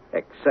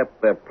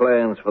 Except their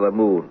plans for the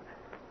moon.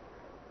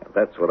 And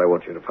that's what I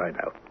want you to find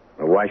out.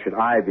 Well, why should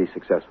I be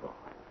successful?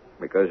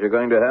 Because you're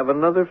going to have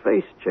another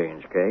face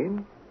change,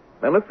 Kane.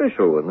 An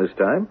official one this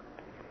time.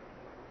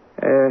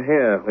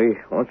 Here, we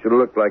want you to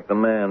look like the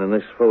man in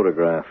this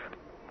photograph.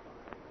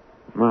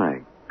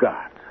 My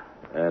God.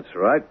 That's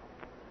right.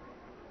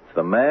 It's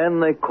the man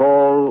they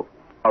call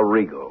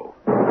Arrigo.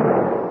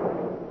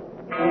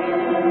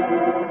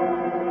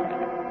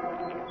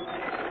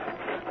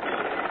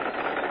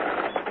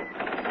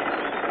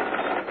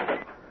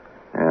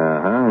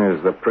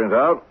 Here's the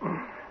printout.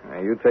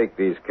 Now, you take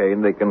these,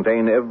 Kane. They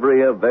contain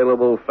every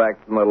available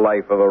fact in the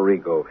life of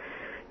Arrigo.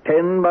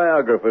 10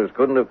 biographers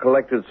couldn't have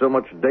collected so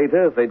much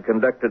data if they'd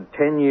conducted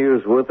 10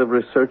 years' worth of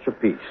research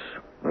apiece.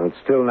 Well, it's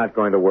still not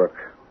going to work.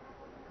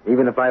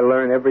 Even if I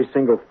learn every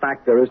single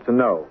fact there is to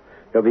know,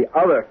 there'll be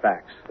other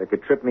facts that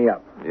could trip me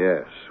up.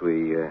 Yes,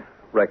 we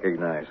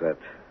recognize that.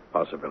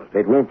 possibility.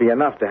 It won't be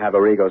enough to have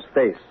Arrigo's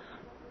face,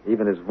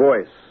 even his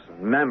voice,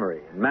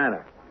 memory, and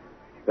manner.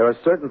 There are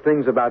certain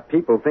things about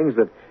people, things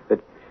that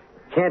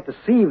can't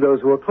deceive those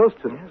who are close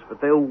to them. Yes,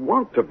 but they'll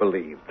want to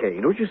believe,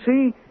 Kane. Don't you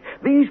see?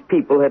 These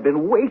people have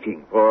been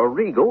waiting for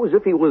Arrigo as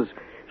if he was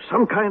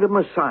some kind of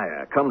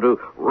messiah, come to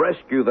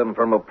rescue them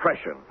from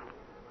oppression.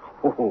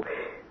 Oh,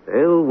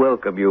 they'll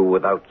welcome you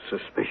without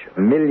suspicion.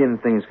 A million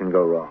things can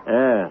go wrong.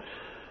 Yes,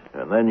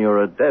 and then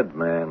you're a dead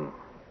man.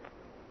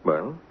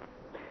 Well,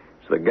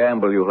 it's the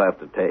gamble you'll have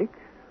to take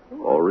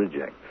or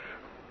reject.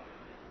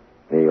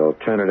 The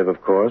alternative,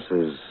 of course,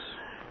 is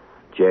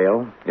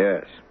jail.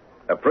 Yes,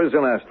 a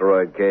prison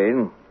asteroid,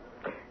 Kane.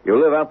 You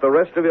live out the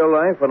rest of your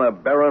life on a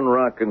barren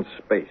rock in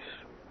space.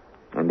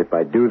 And if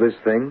I do this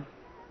thing,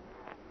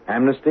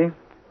 amnesty?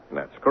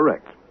 That's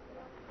correct.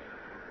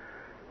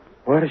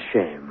 What a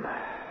shame.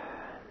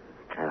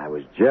 And I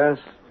was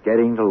just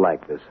getting to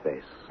like this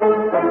face.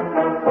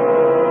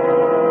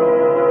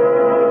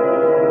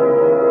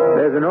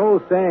 There's an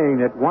old saying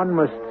that one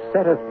must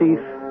set a thief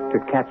to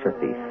catch a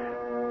thief.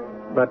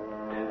 But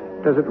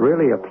does it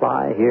really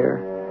apply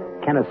here?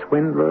 Can a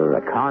swindler,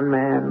 a con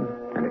man,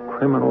 and a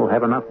criminal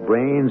have enough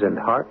brains and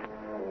heart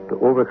to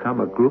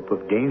overcome a group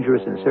of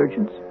dangerous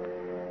insurgents?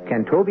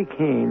 Can Toby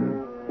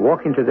Kane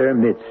walk into their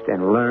midst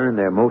and learn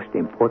their most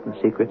important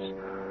secrets?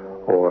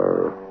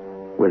 Or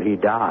will he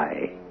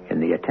die in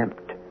the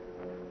attempt?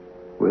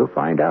 We'll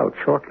find out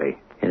shortly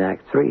in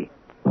Act 3.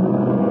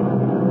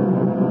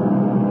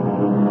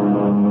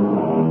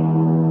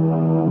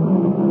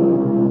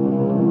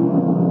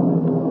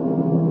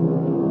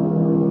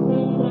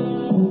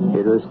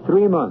 It was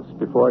 3 months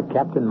before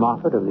Captain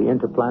Moffat of the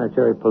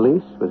Interplanetary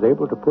Police was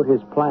able to put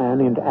his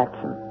plan into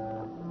action.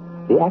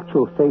 The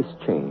actual face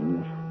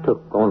change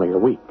took only a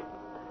week.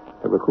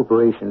 The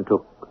recuperation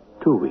took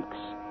 2 weeks.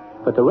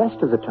 But the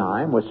rest of the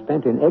time was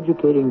spent in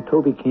educating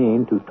Toby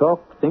Kane to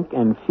talk, think,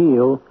 and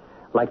feel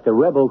like the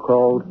rebel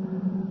called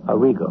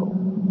Arrigo.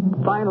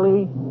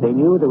 Finally, they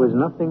knew there was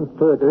nothing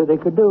further they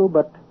could do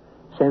but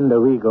send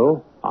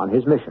Arrigo on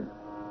his mission,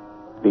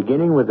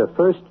 beginning with the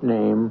first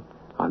name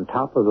on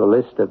top of the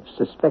list of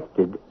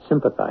suspected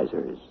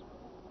sympathizers.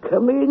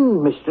 Come in,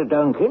 Mr.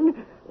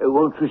 Duncan.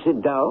 Won't you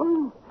sit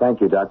down?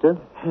 Thank you, Doctor.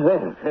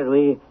 Well, shall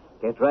we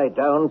get right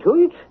down to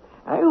it?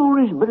 I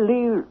always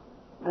believed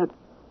that...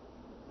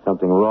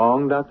 Something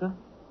wrong, Doctor?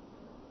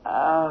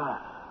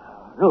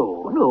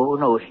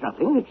 No, it's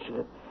nothing.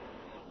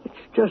 It's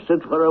just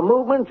that for a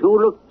moment you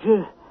looked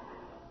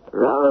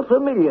rather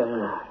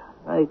familiar,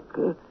 like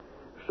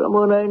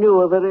someone I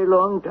knew a very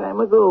long time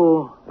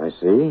ago. I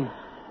see.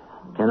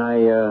 Can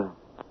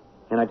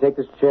I take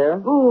this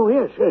chair? Oh,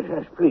 yes,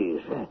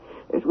 please.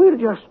 We'll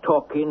just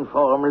talk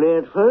informally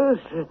at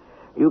first.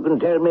 You can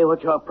tell me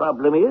what your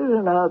problem is,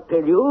 and I'll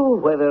tell you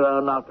whether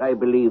or not I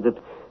believe that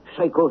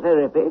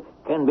psychotherapy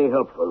can be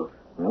helpful.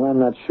 Well, I'm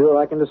not sure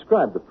I can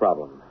describe the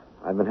problem.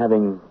 I've been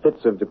having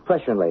fits of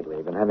depression lately.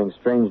 I've been having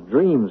strange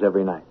dreams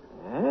every night.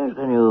 Yes,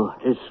 can you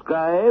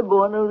describe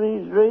one of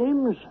these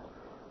dreams?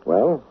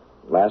 Well,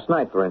 last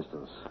night, for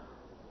instance,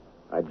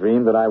 I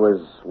dreamed that I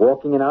was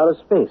walking in outer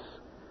space,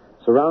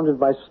 surrounded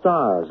by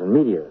stars and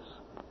meteors.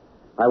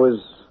 I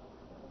was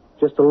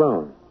just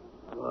alone.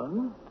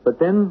 What? But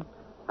then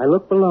I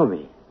looked below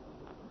me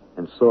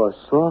and saw a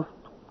soft,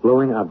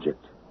 glowing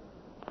object.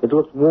 It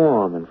looked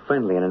warm and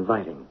friendly and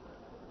inviting.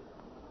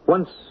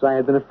 Once I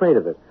had been afraid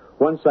of it.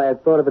 Once I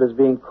had thought of it as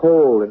being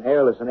cold and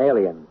airless and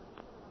alien.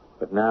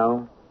 But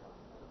now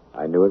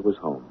I knew it was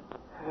home.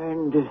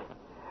 And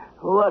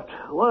what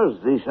was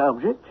this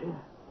object?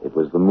 It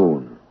was the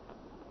moon.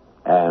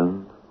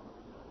 And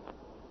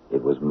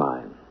it was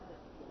mine.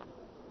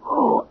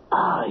 Who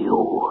are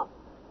you?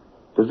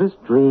 Does this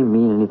dream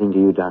mean anything to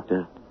you,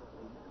 Doctor?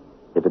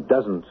 If it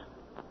doesn't,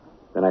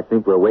 then I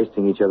think we're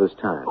wasting each other's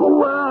time.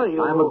 Who are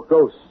you? I'm a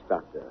ghost,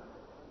 Doctor.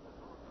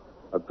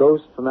 A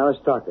ghost from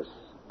Aristarchus.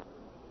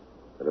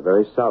 But a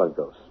very solid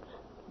ghost.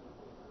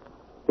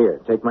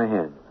 Here, take my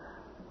hand.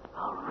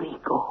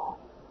 Arrigo.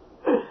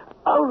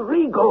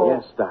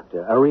 Arrigo! Yes,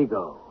 Doctor,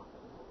 Arrigo.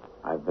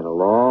 I've been a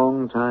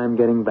long time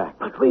getting back.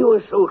 But we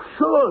were so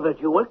sure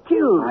that you were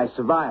killed. I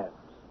survived.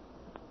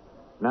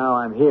 Now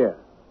I'm here.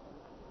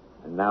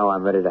 And now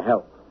I'm ready to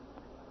help.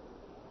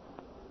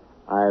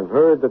 I've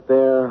heard that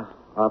there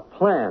are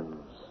plans,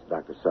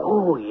 Dr.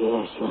 Sullivan. Oh,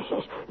 yes.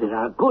 There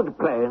are good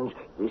plans.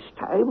 This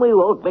time we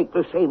won't make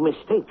the same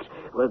mistakes.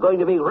 We're going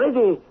to be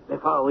ready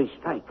before we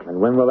strike. And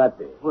when will that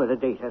be? Well, the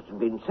date hasn't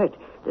been set.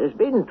 There's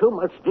been too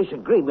much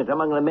disagreement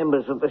among the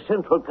members of the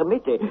Central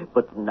Committee.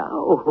 But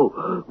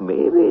now,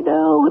 maybe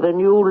now, with a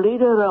new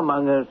leader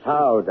among us.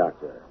 How,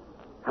 Doctor?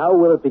 How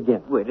will it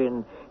begin? Well,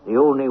 in the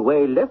only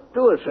way left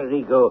to us,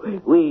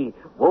 Arrigo, we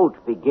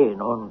won't begin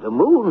on the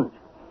moon,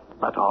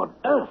 but on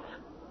Earth.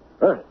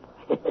 Earth?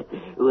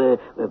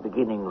 We're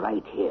beginning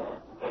right here.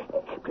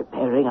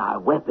 Preparing our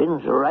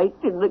weapons right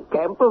in the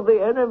camp of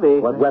the enemy.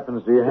 What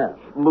weapons do you have?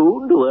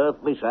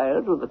 Moon-to-Earth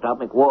missiles with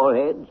atomic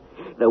warheads.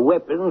 The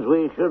weapons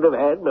we should have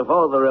had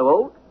before the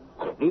revolt.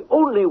 The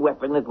only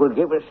weapon that will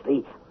give us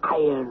the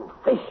iron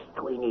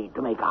fist we need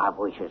to make our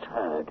voices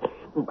heard.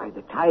 By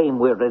the time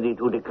we're ready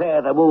to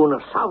declare the moon a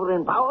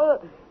sovereign power,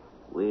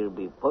 we'll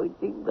be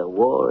pointing the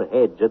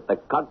warheads at the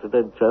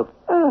continents of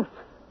Earth.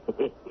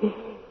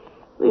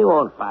 We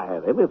won't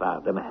fire them if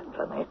our demands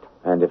are met.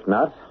 And if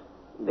not?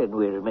 Then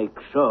we'll make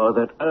sure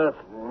that Earth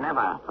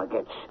never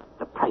forgets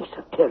the price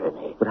of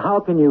tyranny. But how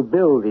can you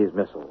build these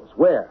missiles?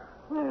 Where?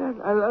 Well,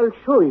 I'll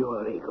show you,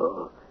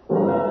 Arrigo.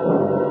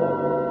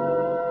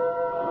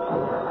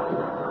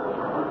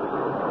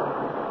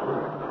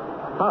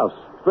 How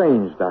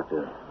strange,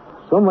 Doctor.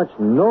 So much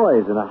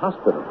noise in a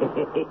hospital.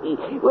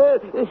 Well,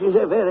 this is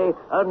a very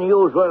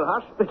unusual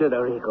hospital,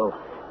 Arrigo.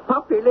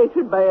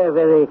 Populated by a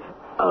very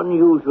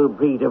unusual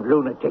breed of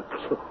lunatics.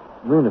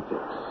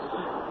 Lunatics?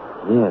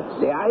 Yes.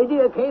 The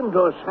idea came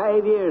to us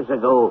 5 years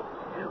ago.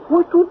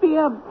 What would be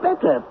a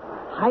better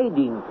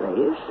hiding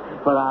place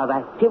for our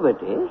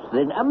activities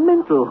than a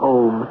mental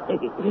home?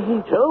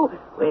 So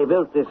we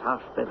built this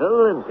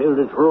hospital and filled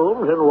its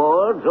rooms and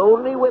wards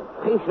only with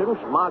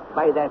patients marked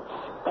by that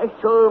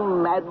special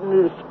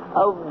madness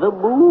of the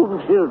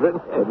moon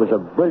children. It was a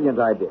brilliant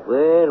idea.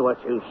 Well,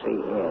 what you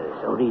see here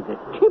is only the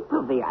tip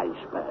of the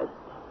iceberg.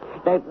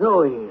 That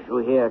noise you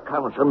hear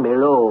comes from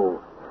below,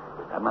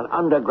 from an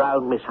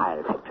underground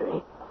missile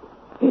factory.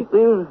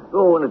 We'll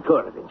go on a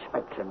tour of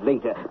inspection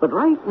later, but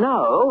right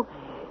now,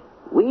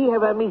 we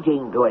have a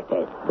meeting to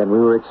attend. Then we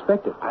were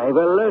expected. I've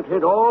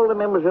alerted all the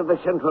members of the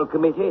Central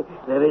Committee.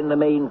 They're in the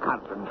main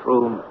conference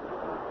room.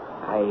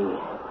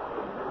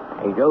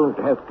 I don't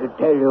have to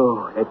tell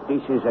you that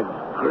this is a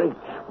great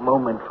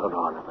moment for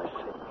all of us.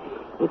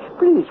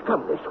 Please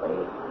come this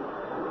way.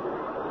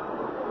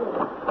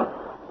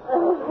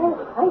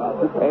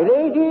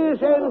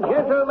 Ladies and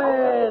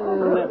gentlemen,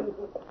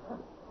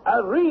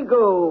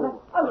 Arrigo.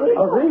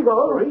 Arrigo.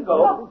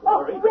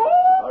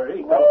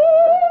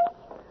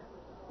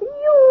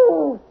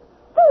 You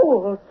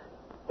fools!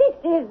 This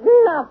is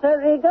not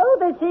Arrigo.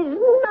 This is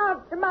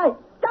not my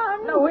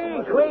son. No,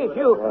 wait.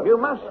 You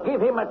must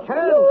give him a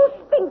chance. You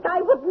think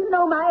I wouldn't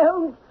know my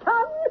own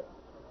son?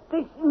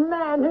 This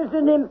man is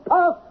an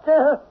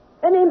impostor,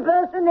 an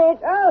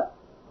impersonator.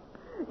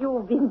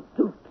 You've been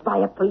duped by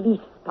a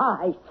police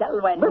spy,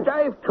 Selwyn. But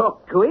I've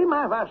talked to him.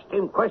 I've asked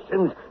him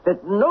questions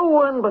that no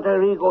one but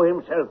Arrigo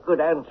himself could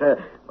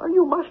answer. Well,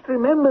 you must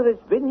remember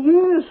it's been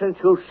years since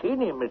you've seen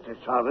him, Mrs.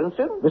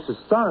 Sorensen. Mrs.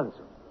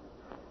 Sorensen?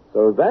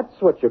 So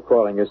that's what you're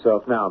calling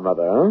yourself now,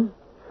 Mother, huh?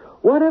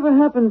 Whatever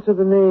happened to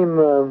the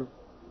name,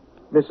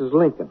 Mrs.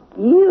 Lincoln?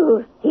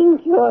 You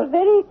think you're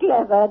very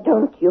clever,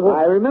 don't you?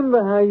 I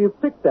remember how you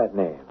picked that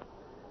name.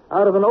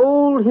 Out of an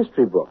old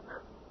history book.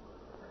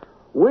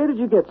 Where did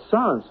you get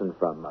Sorensen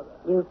from, Mother?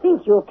 You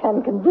think you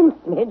can convince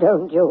me,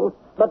 don't you?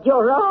 But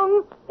you're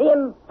wrong, the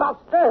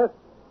imposter.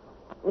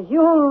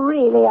 You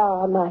really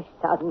are my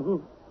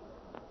son.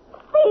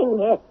 Sing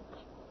it.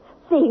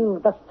 Sing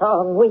the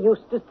song we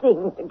used to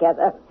sing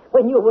together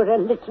when you were a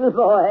little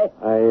boy.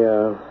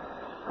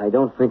 I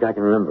don't think I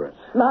can remember it.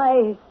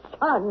 My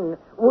son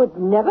would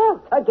never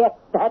forget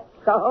that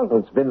song.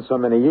 It's been so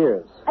many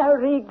years.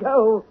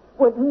 Arrigo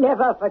would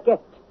never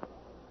forget.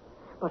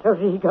 But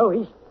Arrigo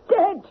is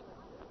dead.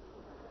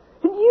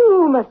 And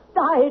you must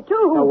die,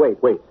 too. Now,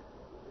 wait.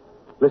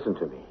 Listen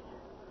to me.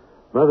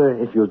 Mother,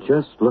 if you'll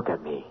just look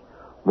at me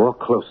more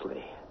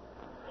closely.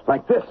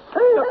 Like this.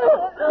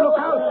 Look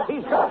out.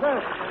 He's got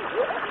her.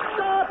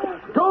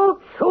 Don't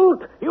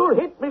shoot. You'll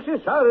hit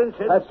Mrs.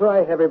 Sorensen. That's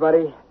right,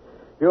 everybody.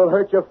 You'll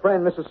hurt your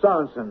friend, Mrs.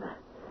 Sorensen.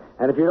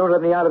 And if you don't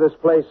let me out of this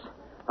place,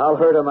 I'll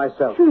hurt her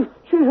myself.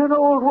 She's an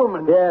old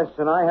woman. Yes,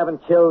 and I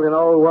haven't killed an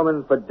old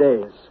woman for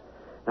days.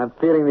 I'm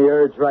feeling the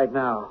urge right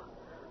now.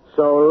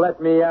 So let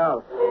me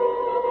out.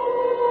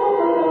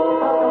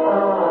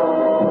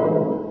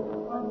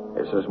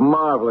 This is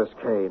marvelous,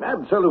 Kane.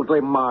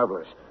 Absolutely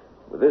marvelous.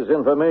 With this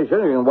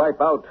information, you can wipe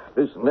out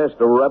this nest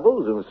of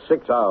rebels in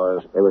 6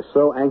 hours. They were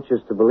so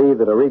anxious to believe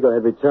that Arrigo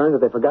had returned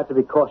that they forgot to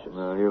be cautious.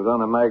 Well, you've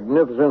done a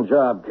magnificent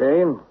job,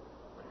 Kane.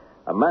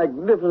 A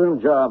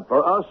magnificent job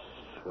for us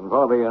and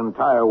for the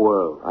entire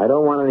world. I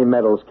don't want any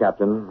medals,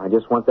 Captain. I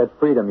just want that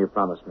freedom you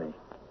promised me.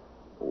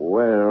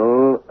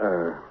 Well,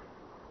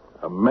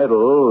 a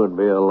medal would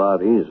be a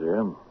lot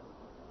easier.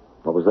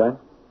 What was that?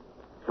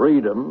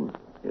 Freedom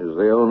is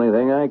the only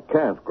thing I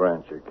can't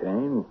grant you,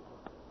 Kane.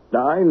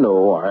 I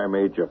know I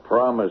made you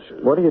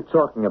promises. What are you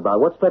talking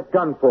about? What's that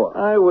gun for?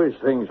 I wish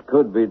things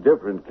could be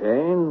different,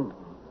 Kane.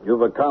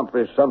 You've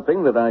accomplished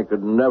something that I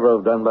could never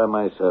have done by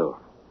myself.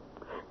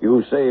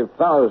 You saved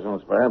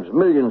thousands, perhaps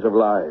millions of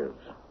lives.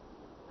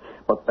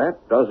 But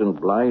that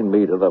doesn't blind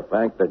me to the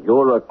fact that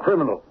you're a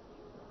criminal.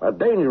 A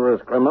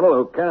dangerous criminal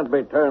who can't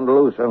be turned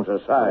loose on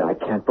society. I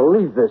can't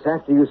believe this.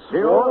 After you The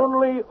swore...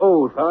 only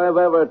oath I've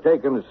ever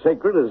taken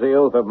sacred is the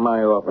oath of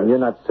my office. Well, you're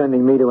not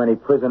sending me to any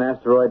prison,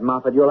 Asteroid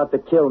Moffat. You'll have to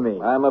kill me.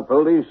 I'm a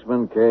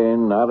policeman,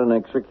 Kane, not an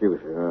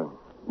executioner.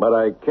 But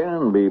I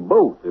can be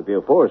both if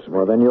you force me.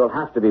 Well, then you'll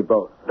have to be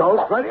both.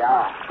 Don't try to...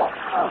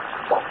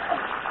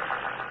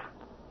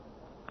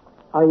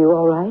 Are you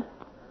all right?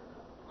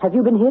 Have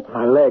you been hit?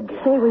 My leg.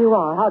 Stay where you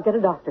are. I'll get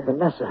a doctor.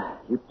 Vanessa,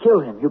 you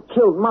killed him. You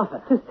killed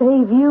Moffat. To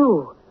save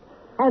you.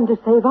 And to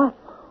save us.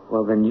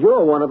 Well, then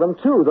you're one of them,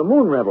 too, the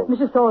Moon Rebels.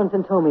 Mrs.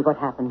 Sorensen told me what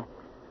happened.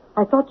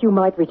 I thought you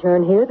might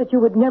return here, that you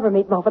would never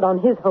meet Moffat on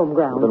his home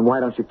ground. Well, then why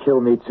don't you kill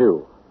me,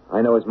 too?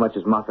 I know as much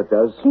as Moffat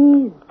does.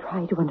 Please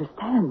try to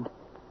understand.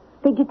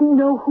 They didn't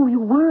know who you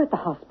were at the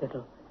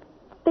hospital.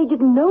 They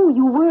didn't know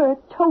you were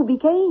Toby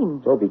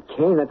Kane. Toby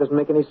Kane? That doesn't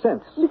make any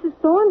sense. Mrs.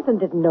 Sorensen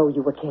didn't know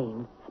you were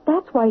Kane.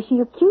 That's why she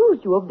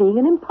accused you of being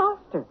an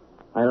imposter.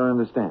 I don't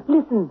understand.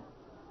 Listen,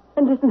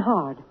 and listen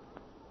hard.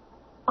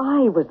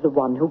 I was the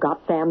one who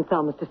got Sam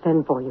Thumbs to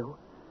send for you.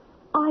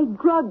 I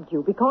drugged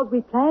you because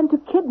we planned to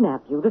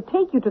kidnap you, to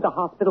take you to the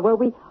hospital where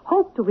we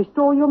hoped to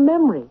restore your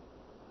memory,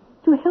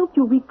 to help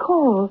you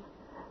recall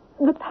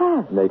the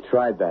past. And they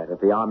tried that at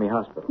the Army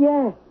hospital.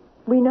 Yes,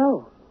 we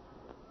know.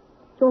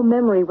 Your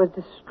memory was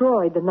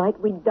destroyed the night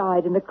we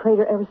died in the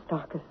crater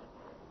Aristarchus.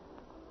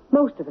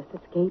 Most of us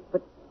escaped,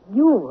 but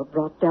you were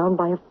brought down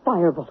by a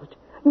fire bullet.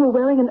 You were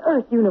wearing an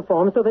Earth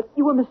uniform so that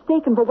you were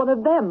mistaken for one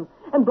of them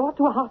and brought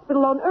to a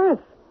hospital on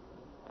Earth.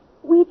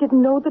 We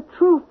didn't know the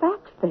true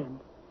facts then.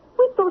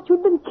 We thought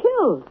you'd been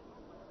killed.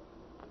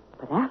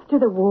 But after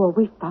the war,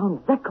 we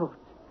found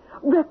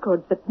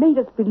records that made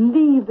us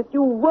believe that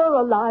you were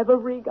alive,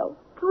 Arrigo.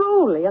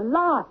 Truly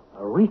alive.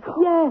 Arrigo?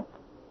 Yes.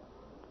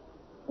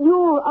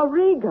 You're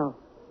Arrigo.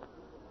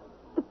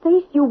 The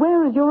face you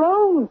wear is your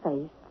own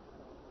face.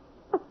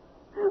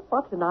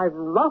 What an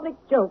ironic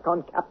joke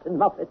on Captain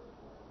Muffet.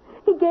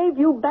 He gave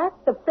you back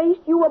the face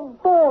you were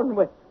born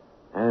with.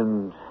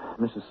 And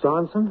Mrs.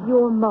 Sorensen?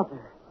 Your mother.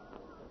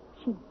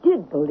 She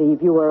did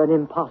believe you were an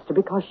imposter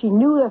because she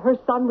knew that her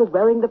son was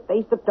wearing the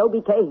face of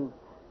Toby Kane.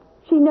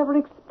 She never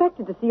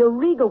expected to see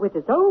Arrigo with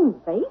his own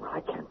face.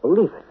 I can't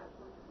believe it.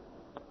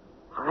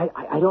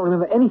 I don't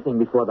remember anything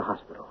before the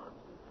hospital.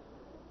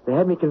 They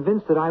had me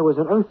convinced that I was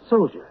an Earth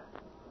soldier.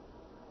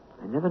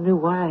 I never knew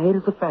why I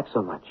hated the fact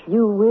so much.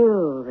 You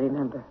will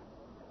remember.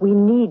 We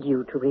need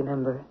you to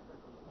remember.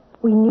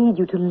 We need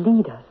you to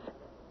lead us.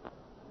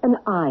 And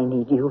I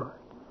need you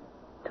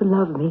to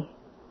love me.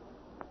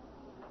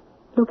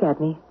 Look at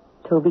me,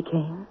 Toby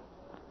Kane,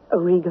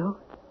 Arrigo.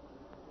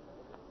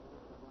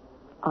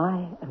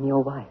 I am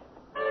your wife.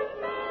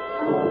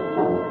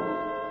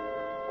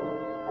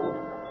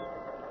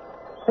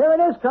 Here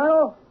it is,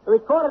 Colonel. A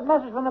recorded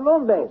message from the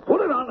moon base.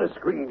 Put it on the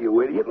screen,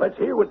 you idiot. Let's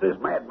hear what this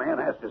madman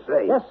has to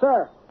say. Yes,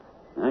 sir.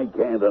 I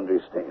can't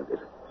understand it.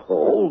 A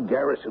whole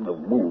garrison of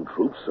moon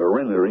troops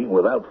surrendering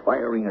without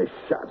firing a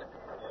shot.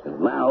 And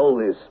now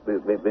this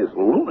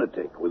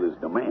lunatic with his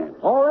demands.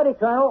 All ready,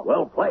 Colonel.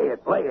 Well, play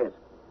it.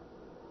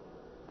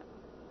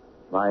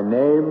 My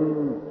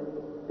name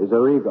is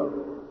Arrigo.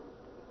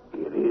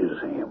 It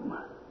is him.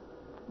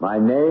 My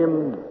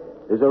name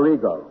is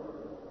Arrigo.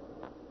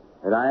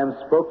 And I am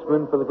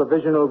spokesman for the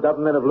Provisional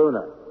Government of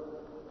Luna.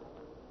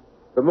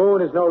 The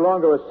moon is no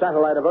longer a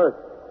satellite of Earth.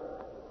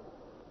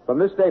 From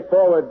this day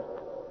forward,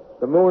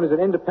 the moon is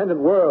an independent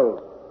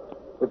world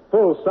with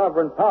full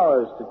sovereign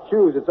powers to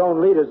choose its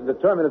own leaders and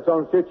determine its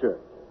own future.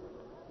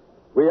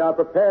 We are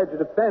prepared to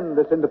defend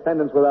this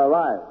independence with our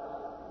lives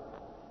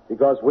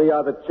because we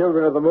are the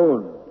children of the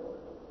moon.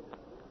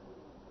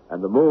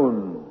 And the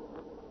moon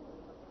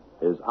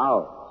is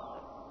ours.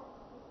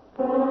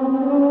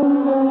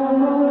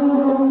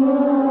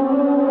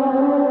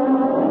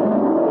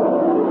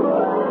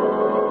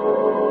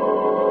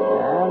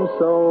 And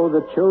so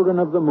the children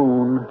of the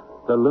moon,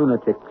 the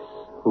lunatics,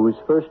 whose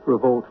first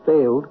revolt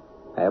failed,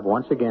 have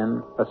once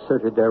again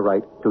asserted their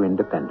right to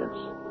independence.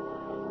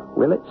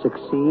 Will it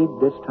succeed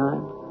this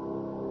time?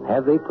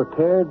 Have they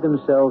prepared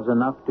themselves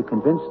enough to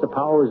convince the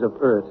powers of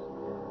Earth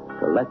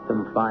to let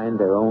them find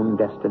their own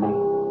destiny?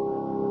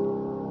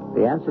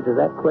 The answer to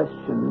that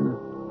question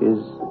is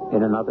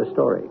in another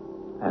story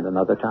and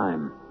another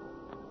time.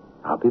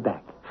 I'll be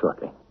back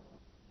shortly.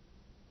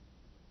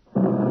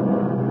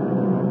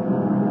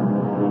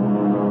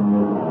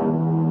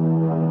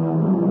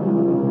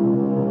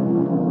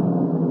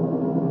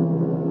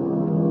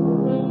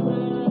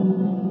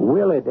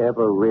 Will it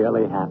ever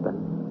really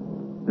happen?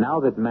 Now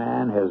that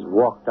man has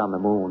walked on the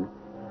moon,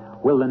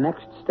 will the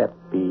next step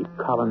be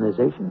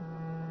colonization?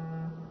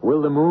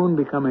 Will the moon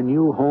become a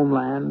new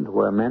homeland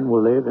where men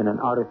will live in an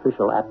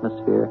artificial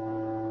atmosphere,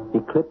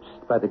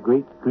 eclipsed by the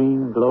great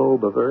green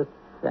globe of Earth,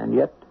 and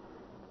yet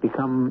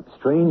become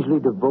strangely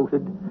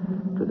devoted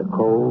to the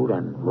cold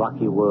and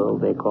rocky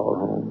world they call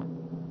home?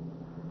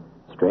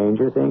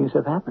 Stranger things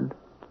have happened.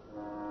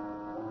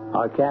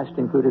 Our cast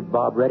included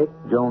Bob Reddick,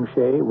 Joan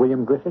Shea,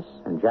 William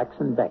Griffiths, and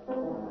Jackson Beck.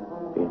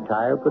 The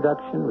entire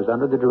production was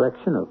under the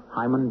direction of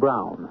Hyman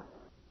Brown.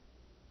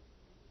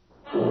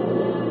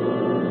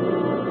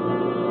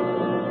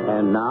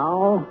 And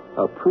now,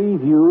 a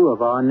preview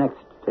of our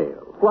next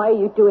tale. Why are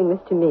you doing this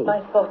to me?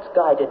 My thoughts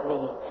guided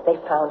me. They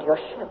found your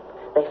ship.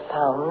 They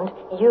found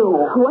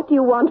you. What do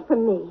you want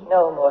from me?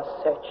 No more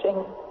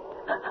searching.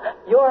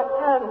 Your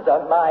hands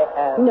are my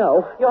hands.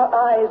 No. Your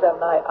eyes are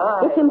my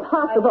eyes. It's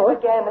impossible. I live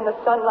again in the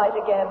sunlight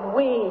again.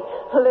 We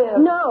live.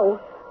 No.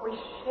 We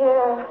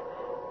share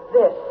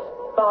this.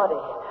 body.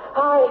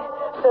 I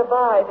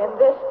survive in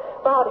this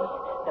body.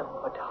 No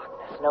more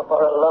darkness, no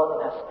more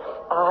aloneness.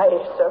 I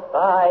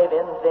survive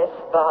in this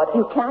body.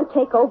 You can't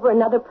take over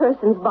another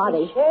person's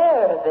body. We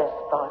share this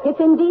body. It's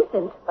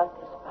indecent. But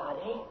this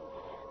body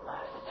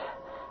must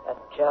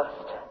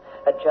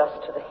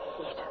adjust to the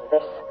heat of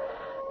this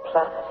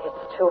planet.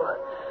 It's too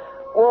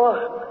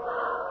warm.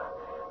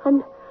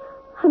 I'm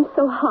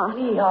so hot.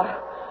 We are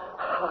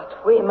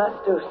hot. We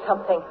must do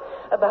something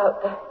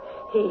about the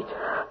heat.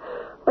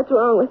 What's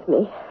wrong with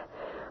me?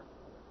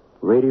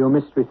 Radio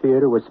Mystery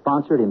Theater was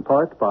sponsored in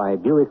part by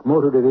Buick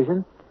Motor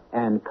Division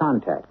and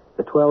Contact,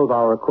 the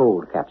 12-hour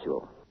cold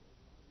capsule.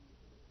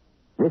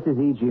 This is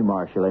E.G.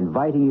 Marshall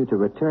inviting you to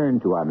return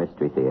to our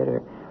Mystery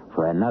Theater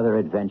for another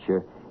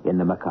adventure in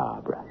the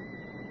macabre.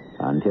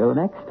 Until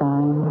next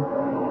time,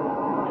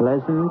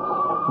 pleasant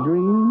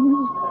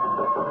dreams.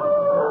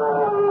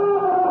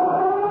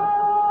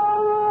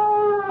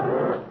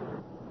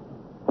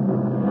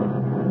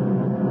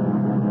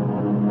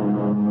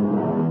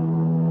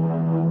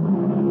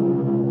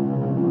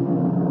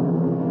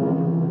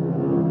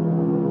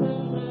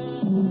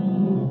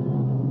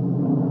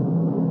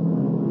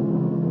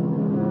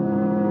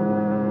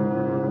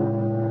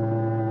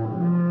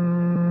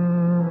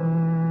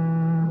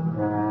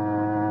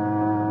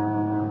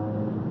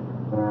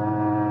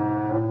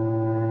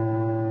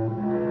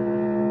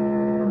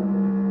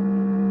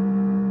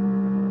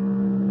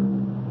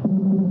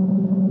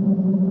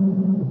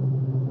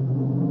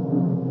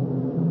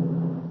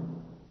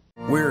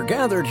 We're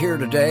gathered here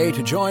today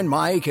to join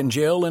Mike and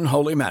Jill in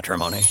holy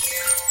matrimony.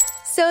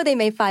 So they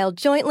may file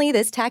jointly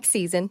this tax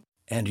season.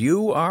 And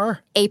you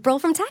are? April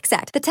from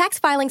TaxAct, the tax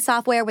filing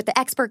software with the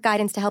expert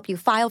guidance to help you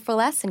file for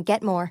less and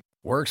get more.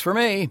 Works for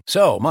me.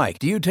 So, Mike,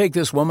 do you take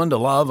this woman to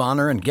love,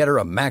 honor, and get her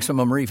a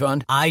maximum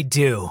refund? I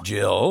do.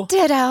 Jill?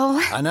 Ditto.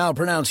 I now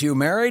pronounce you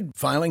married,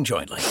 filing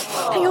jointly.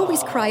 I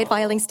always cry at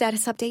filing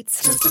status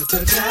updates.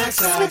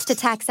 Switch to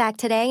TaxAct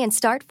today and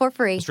start for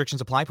free. Restrictions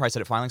apply. Price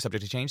at filing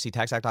subject to change. See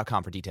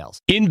taxact.com for details.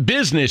 In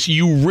business,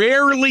 you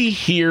rarely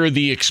hear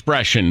the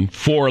expression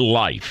for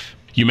life.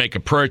 You make a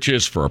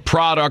purchase for a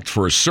product,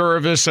 for a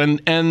service, and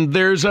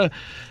there's a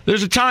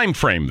time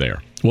frame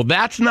there. Well,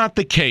 that's not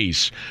the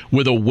case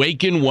with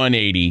Awaken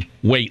 180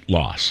 weight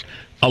loss.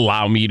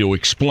 Allow me to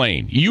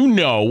explain. You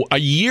know, a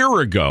year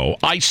ago,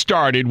 I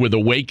started with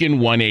Awaken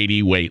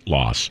 180 weight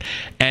loss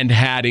and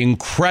had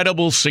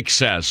incredible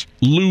success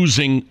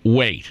losing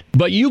weight.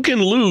 But you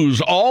can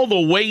lose all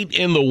the weight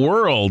in the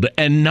world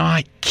and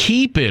not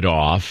keep it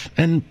off.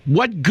 And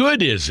what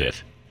good is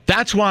it?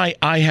 That's why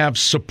I have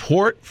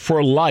support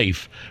for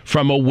life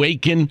from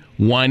Awaken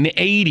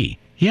 180.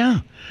 Yeah.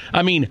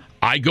 I mean,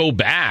 I go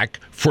back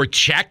for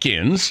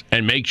check-ins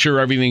and make sure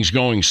everything's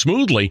going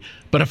smoothly.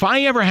 But if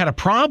I ever had a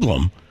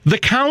problem, the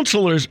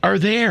counselors are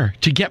there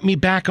to get me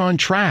back on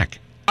track.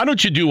 Why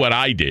don't you do what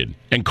I did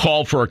and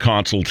call for a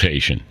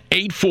consultation?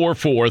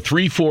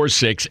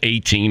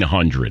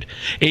 844-346-1800.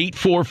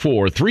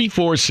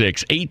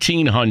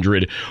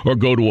 844-346-1800 or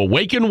go to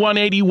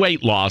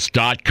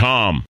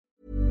awaken180weightloss.com.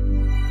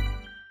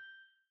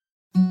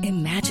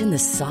 Imagine the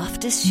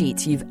softest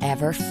sheets you've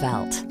ever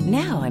felt.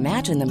 Now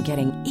imagine them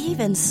getting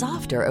even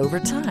softer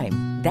over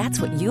time. That's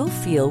what you'll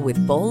feel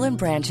with Boll &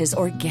 Branch's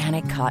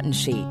organic cotton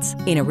sheets.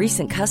 In a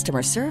recent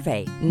customer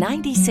survey,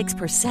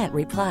 96%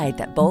 replied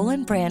that Boll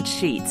 & Branch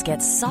sheets get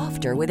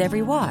softer with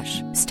every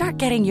wash. Start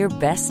getting your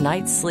best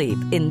night's sleep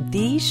in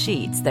these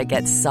sheets that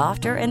get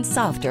softer and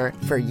softer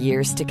for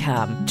years to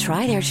come.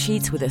 Try their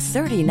sheets with a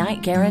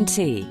 30-night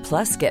guarantee.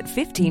 Plus, get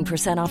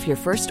 15% off your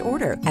first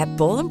order at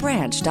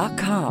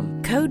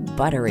bollandbranch.com. Code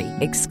BUTTERY.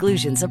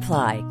 Exclusions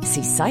apply.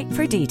 See site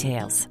for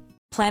details.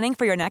 Planning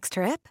for your next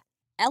trip?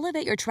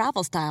 Elevate your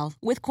travel style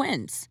with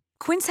Quince.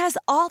 Quince has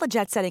all the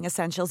jet-setting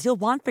essentials you'll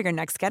want for your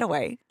next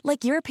getaway,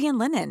 like European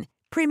linen,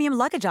 premium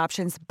luggage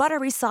options,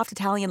 buttery soft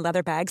Italian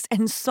leather bags,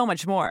 and so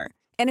much more.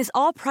 And is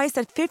all priced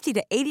at 50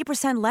 to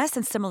 80% less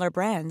than similar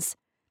brands.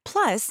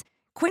 Plus,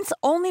 Quince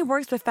only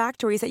works with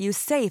factories that use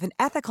safe and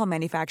ethical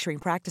manufacturing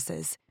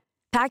practices.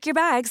 Pack your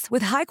bags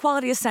with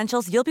high-quality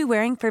essentials you'll be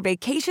wearing for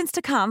vacations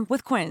to come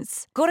with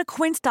Quince. Go to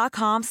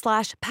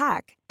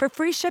quince.com/pack for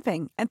free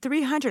shipping and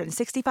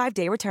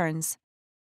 365-day returns.